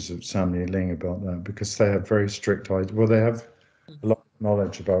teachers at Samye Ling about that, because they have very strict ideas. Well, they have a lot of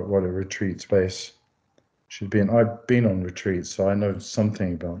knowledge about what a retreat space should be, and I've been on retreats, so I know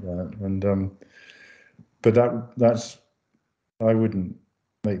something about that. And but that's I wouldn't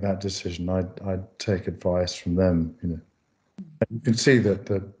make that decision. I'd take advice from them, you know. And you can see that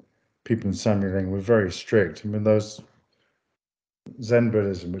the people in Samye Ling were very strict. I mean, those Zen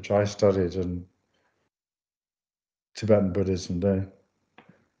Buddhism, which I studied, and Tibetan Buddhism, there's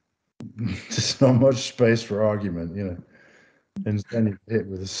not much space for argument, you know. And then you hit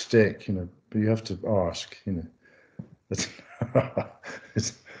with a stick, you know, but you have to ask, you know. It's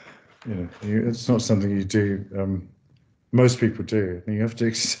you know, it's not something you do. Most people do. And you have to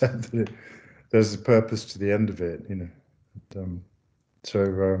accept that there's a purpose to the end of it, you know.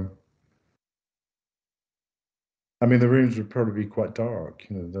 I mean, the rooms would probably be quite dark,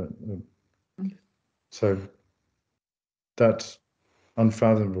 you know. So that's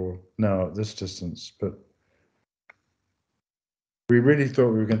unfathomable now at this distance. But we really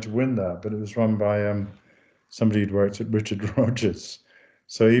thought we were going to win that, but it was run by somebody who'd worked at Richard Rogers.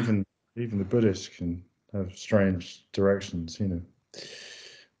 So even the Buddhists can have strange directions, you know.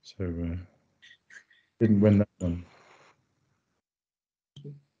 So didn't win that one.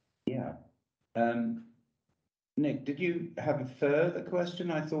 Yeah. Nick, did you have a further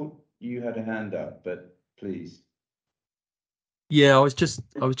question? I thought you had a hand up, but please. Yeah, I was just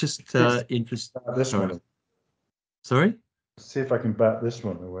interested. This one. Sorry? See if I can bat this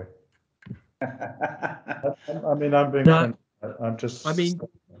one away. I mean, I'm being. No, I'm just. I mean,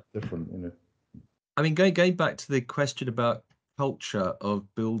 different, you know. I mean, going back to the question about culture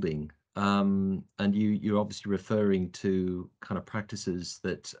of building, and you're obviously referring to kind of practices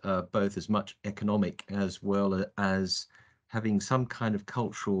that are both as much economic as well as having some kind of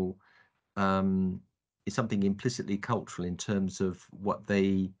cultural, is something implicitly cultural in terms of what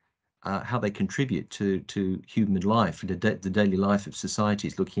they how they contribute to human life, the daily life of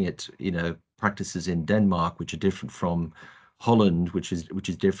societies. Looking at practices in Denmark, which are different from Holland, which is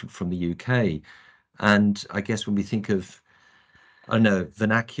different from the UK. And I guess when we think of, I know,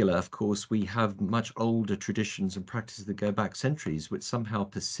 vernacular, of course, we have much older traditions and practices that go back centuries, which somehow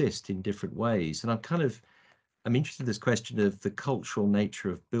persist in different ways. And I'm interested in this question of the cultural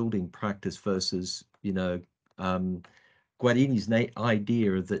nature of building practice versus, Guardini's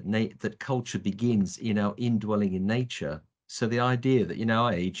idea that culture begins in our indwelling in nature. So the idea that in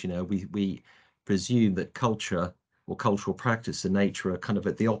our age, we presume that culture or cultural practice and nature are kind of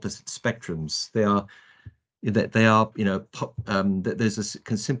at the opposite spectrums. That there's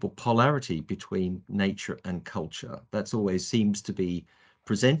a simple polarity between nature and culture. That's always seems to be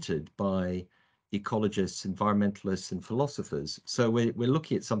presented by ecologists, environmentalists, and philosophers. So we're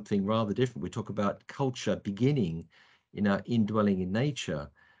looking at something rather different. We talk about culture beginning in our indwelling in nature.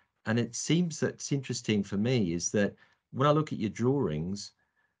 And it seems that's interesting for me is that when I look at your drawings,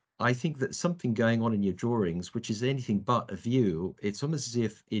 I think that something going on in your drawings, which is anything but a view, it's almost as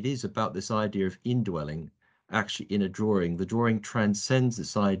if it is about this idea of indwelling actually in a drawing. The drawing transcends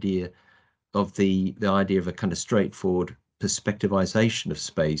this idea of the idea of a kind of straightforward perspectivization of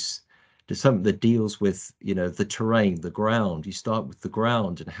space to something that deals with, the terrain, the ground. You start with the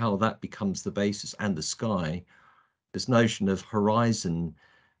ground and how that becomes the basis, and the sky. This notion of horizon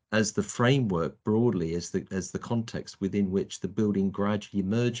as the framework broadly, as the context within which the building gradually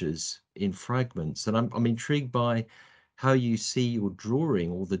emerges in fragments. And I'm intrigued by how you see your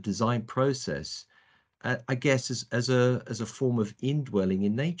drawing or the design process, I guess, as a form of indwelling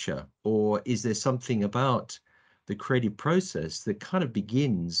in nature. Or is there something about the creative process that kind of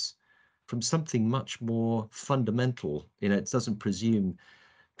begins from something much more fundamental? It doesn't presume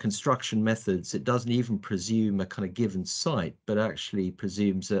construction methods. It doesn't even presume a kind of given site, but actually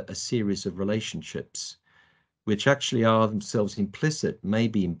presumes a series of relationships, which actually are themselves implicit,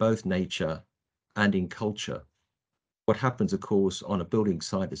 maybe in both nature and in culture. What happens, of course, on a building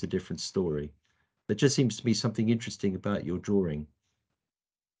site is a different story. There just seems to be something interesting about your drawing.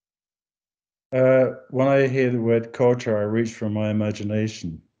 When I hear the word culture, I reach for my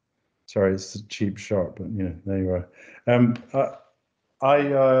imagination. Sorry, it's a cheap shot, but there you are.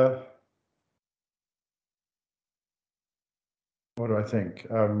 What do I think?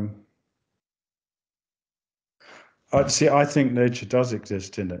 I think nature does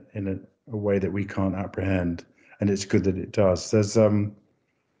exist in a way that we can't apprehend, and it's good that it does. There's a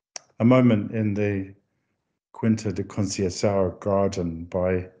moment in the Quinta de Conceição garden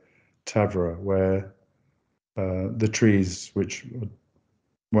by Tavera where the trees, which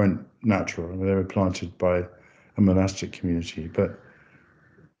weren't natural, they were planted by a monastic community, but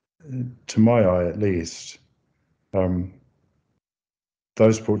to my eye at least,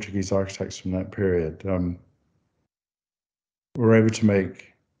 those Portuguese architects from that period were able to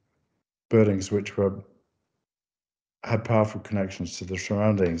make buildings which had powerful connections to the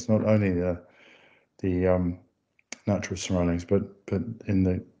surroundings, not only the natural surroundings, but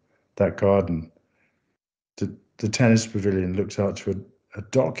in that garden. The tennis pavilion looks out to a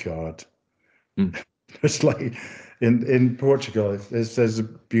dockyard. It's like in Portugal, if there's a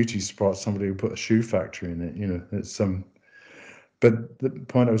beauty spot, somebody would put a shoe factory in it. It's but the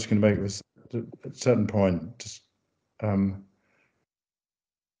point I was going to make was at a certain point, just in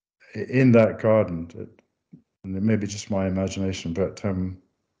that garden, and it may be just my imagination, but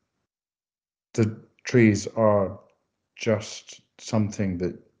the trees are just something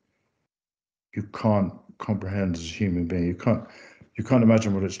that you can't comprehend as a human being. You can't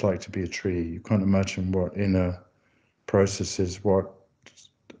imagine what it's like to be a tree. You can't imagine what inner processes, what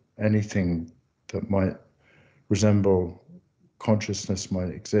anything that might resemble consciousness might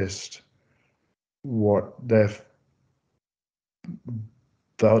exist, what their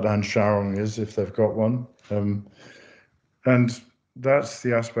Weltanschauung is, if they've got one. And that's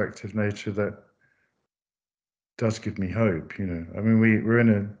the aspect of nature that does give me hope. I mean, we're in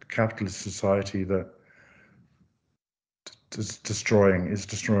a capitalist society that is destroying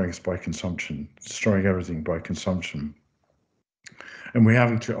us by consumption, destroying everything by consumption. And we're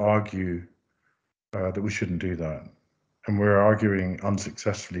having to argue that we shouldn't do that. And we're arguing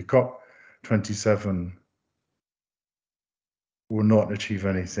unsuccessfully. COP27 will not achieve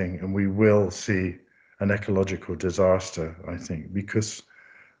anything, and we will see an ecological disaster, I think, because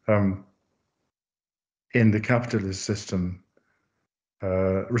in the capitalist system,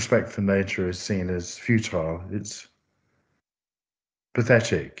 respect for nature is seen as futile. It's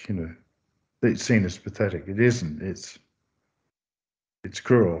pathetic, It's seen as pathetic. It isn't. It's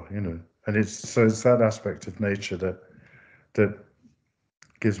cruel, and it's that aspect of nature that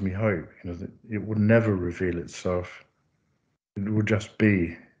gives me hope, you know, that it will never reveal itself. It will just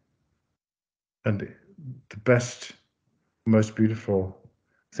be. And the best, most beautiful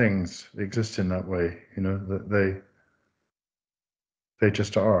things exist in that way, you know, that they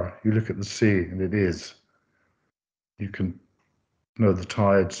just are. You look at the sea and it is. You can know the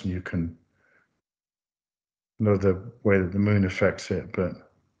tides and you can know the way that the moon affects it, but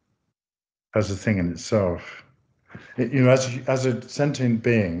as a thing in itself, you know, as a sentient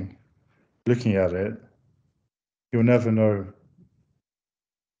being looking at it, you'll never know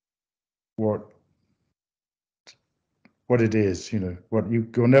what it is, you know,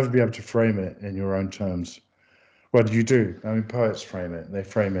 you'll never be able to frame it in your own terms. Well, you do. I mean, poets frame it. They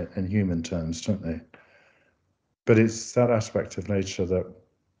frame it in human terms, don't they? But it's that aspect of nature that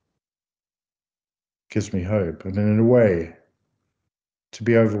gives me hope. And in a way, to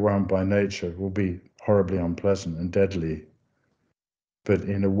be overwhelmed by nature will be horribly unpleasant and deadly, but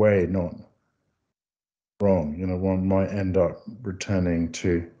in a way not wrong. You know, one might end up returning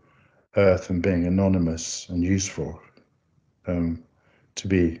to Earth and being anonymous and useful, to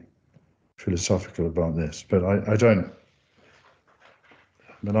be philosophical about this. But I don't.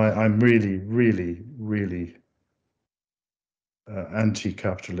 But I'm really, really, really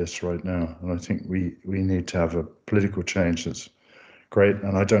anti-capitalist right now, and I think we need to have a political change that's great,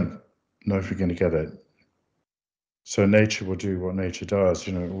 and I don't know if we're going to get it. So nature will do what nature does,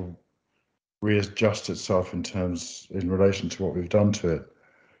 you know, it will readjust itself in relation to what we've done to it,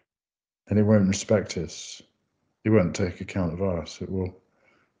 and it won't respect us. It won't take account of us. It will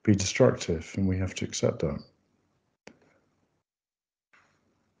be destructive, and we have to accept that.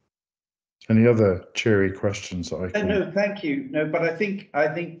 Any other cheery questions that I can? No, thank you. No, but I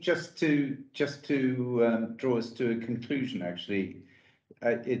think just to draw us to a conclusion, actually,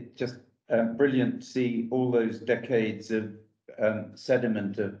 it just brilliant to see all those decades of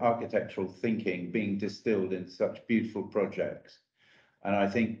sediment of architectural thinking being distilled in such beautiful projects. And I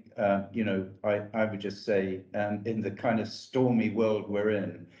think, you know, I would just say, in the kind of stormy world we're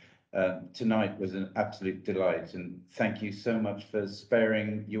in, tonight was an absolute delight. And thank you so much for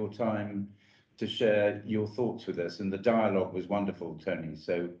sparing your time to share your thoughts with us. And the dialogue was wonderful, Tony.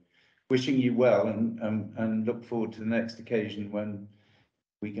 So wishing you well, and look forward to the next occasion when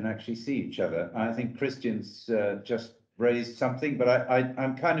we can actually see each other. I think Christian's just raised something, but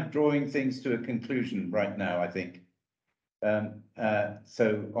I'm kind of drawing things to a conclusion right now, I think.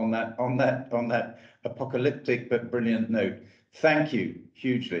 So on that apocalyptic but brilliant note, thank you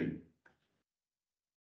hugely.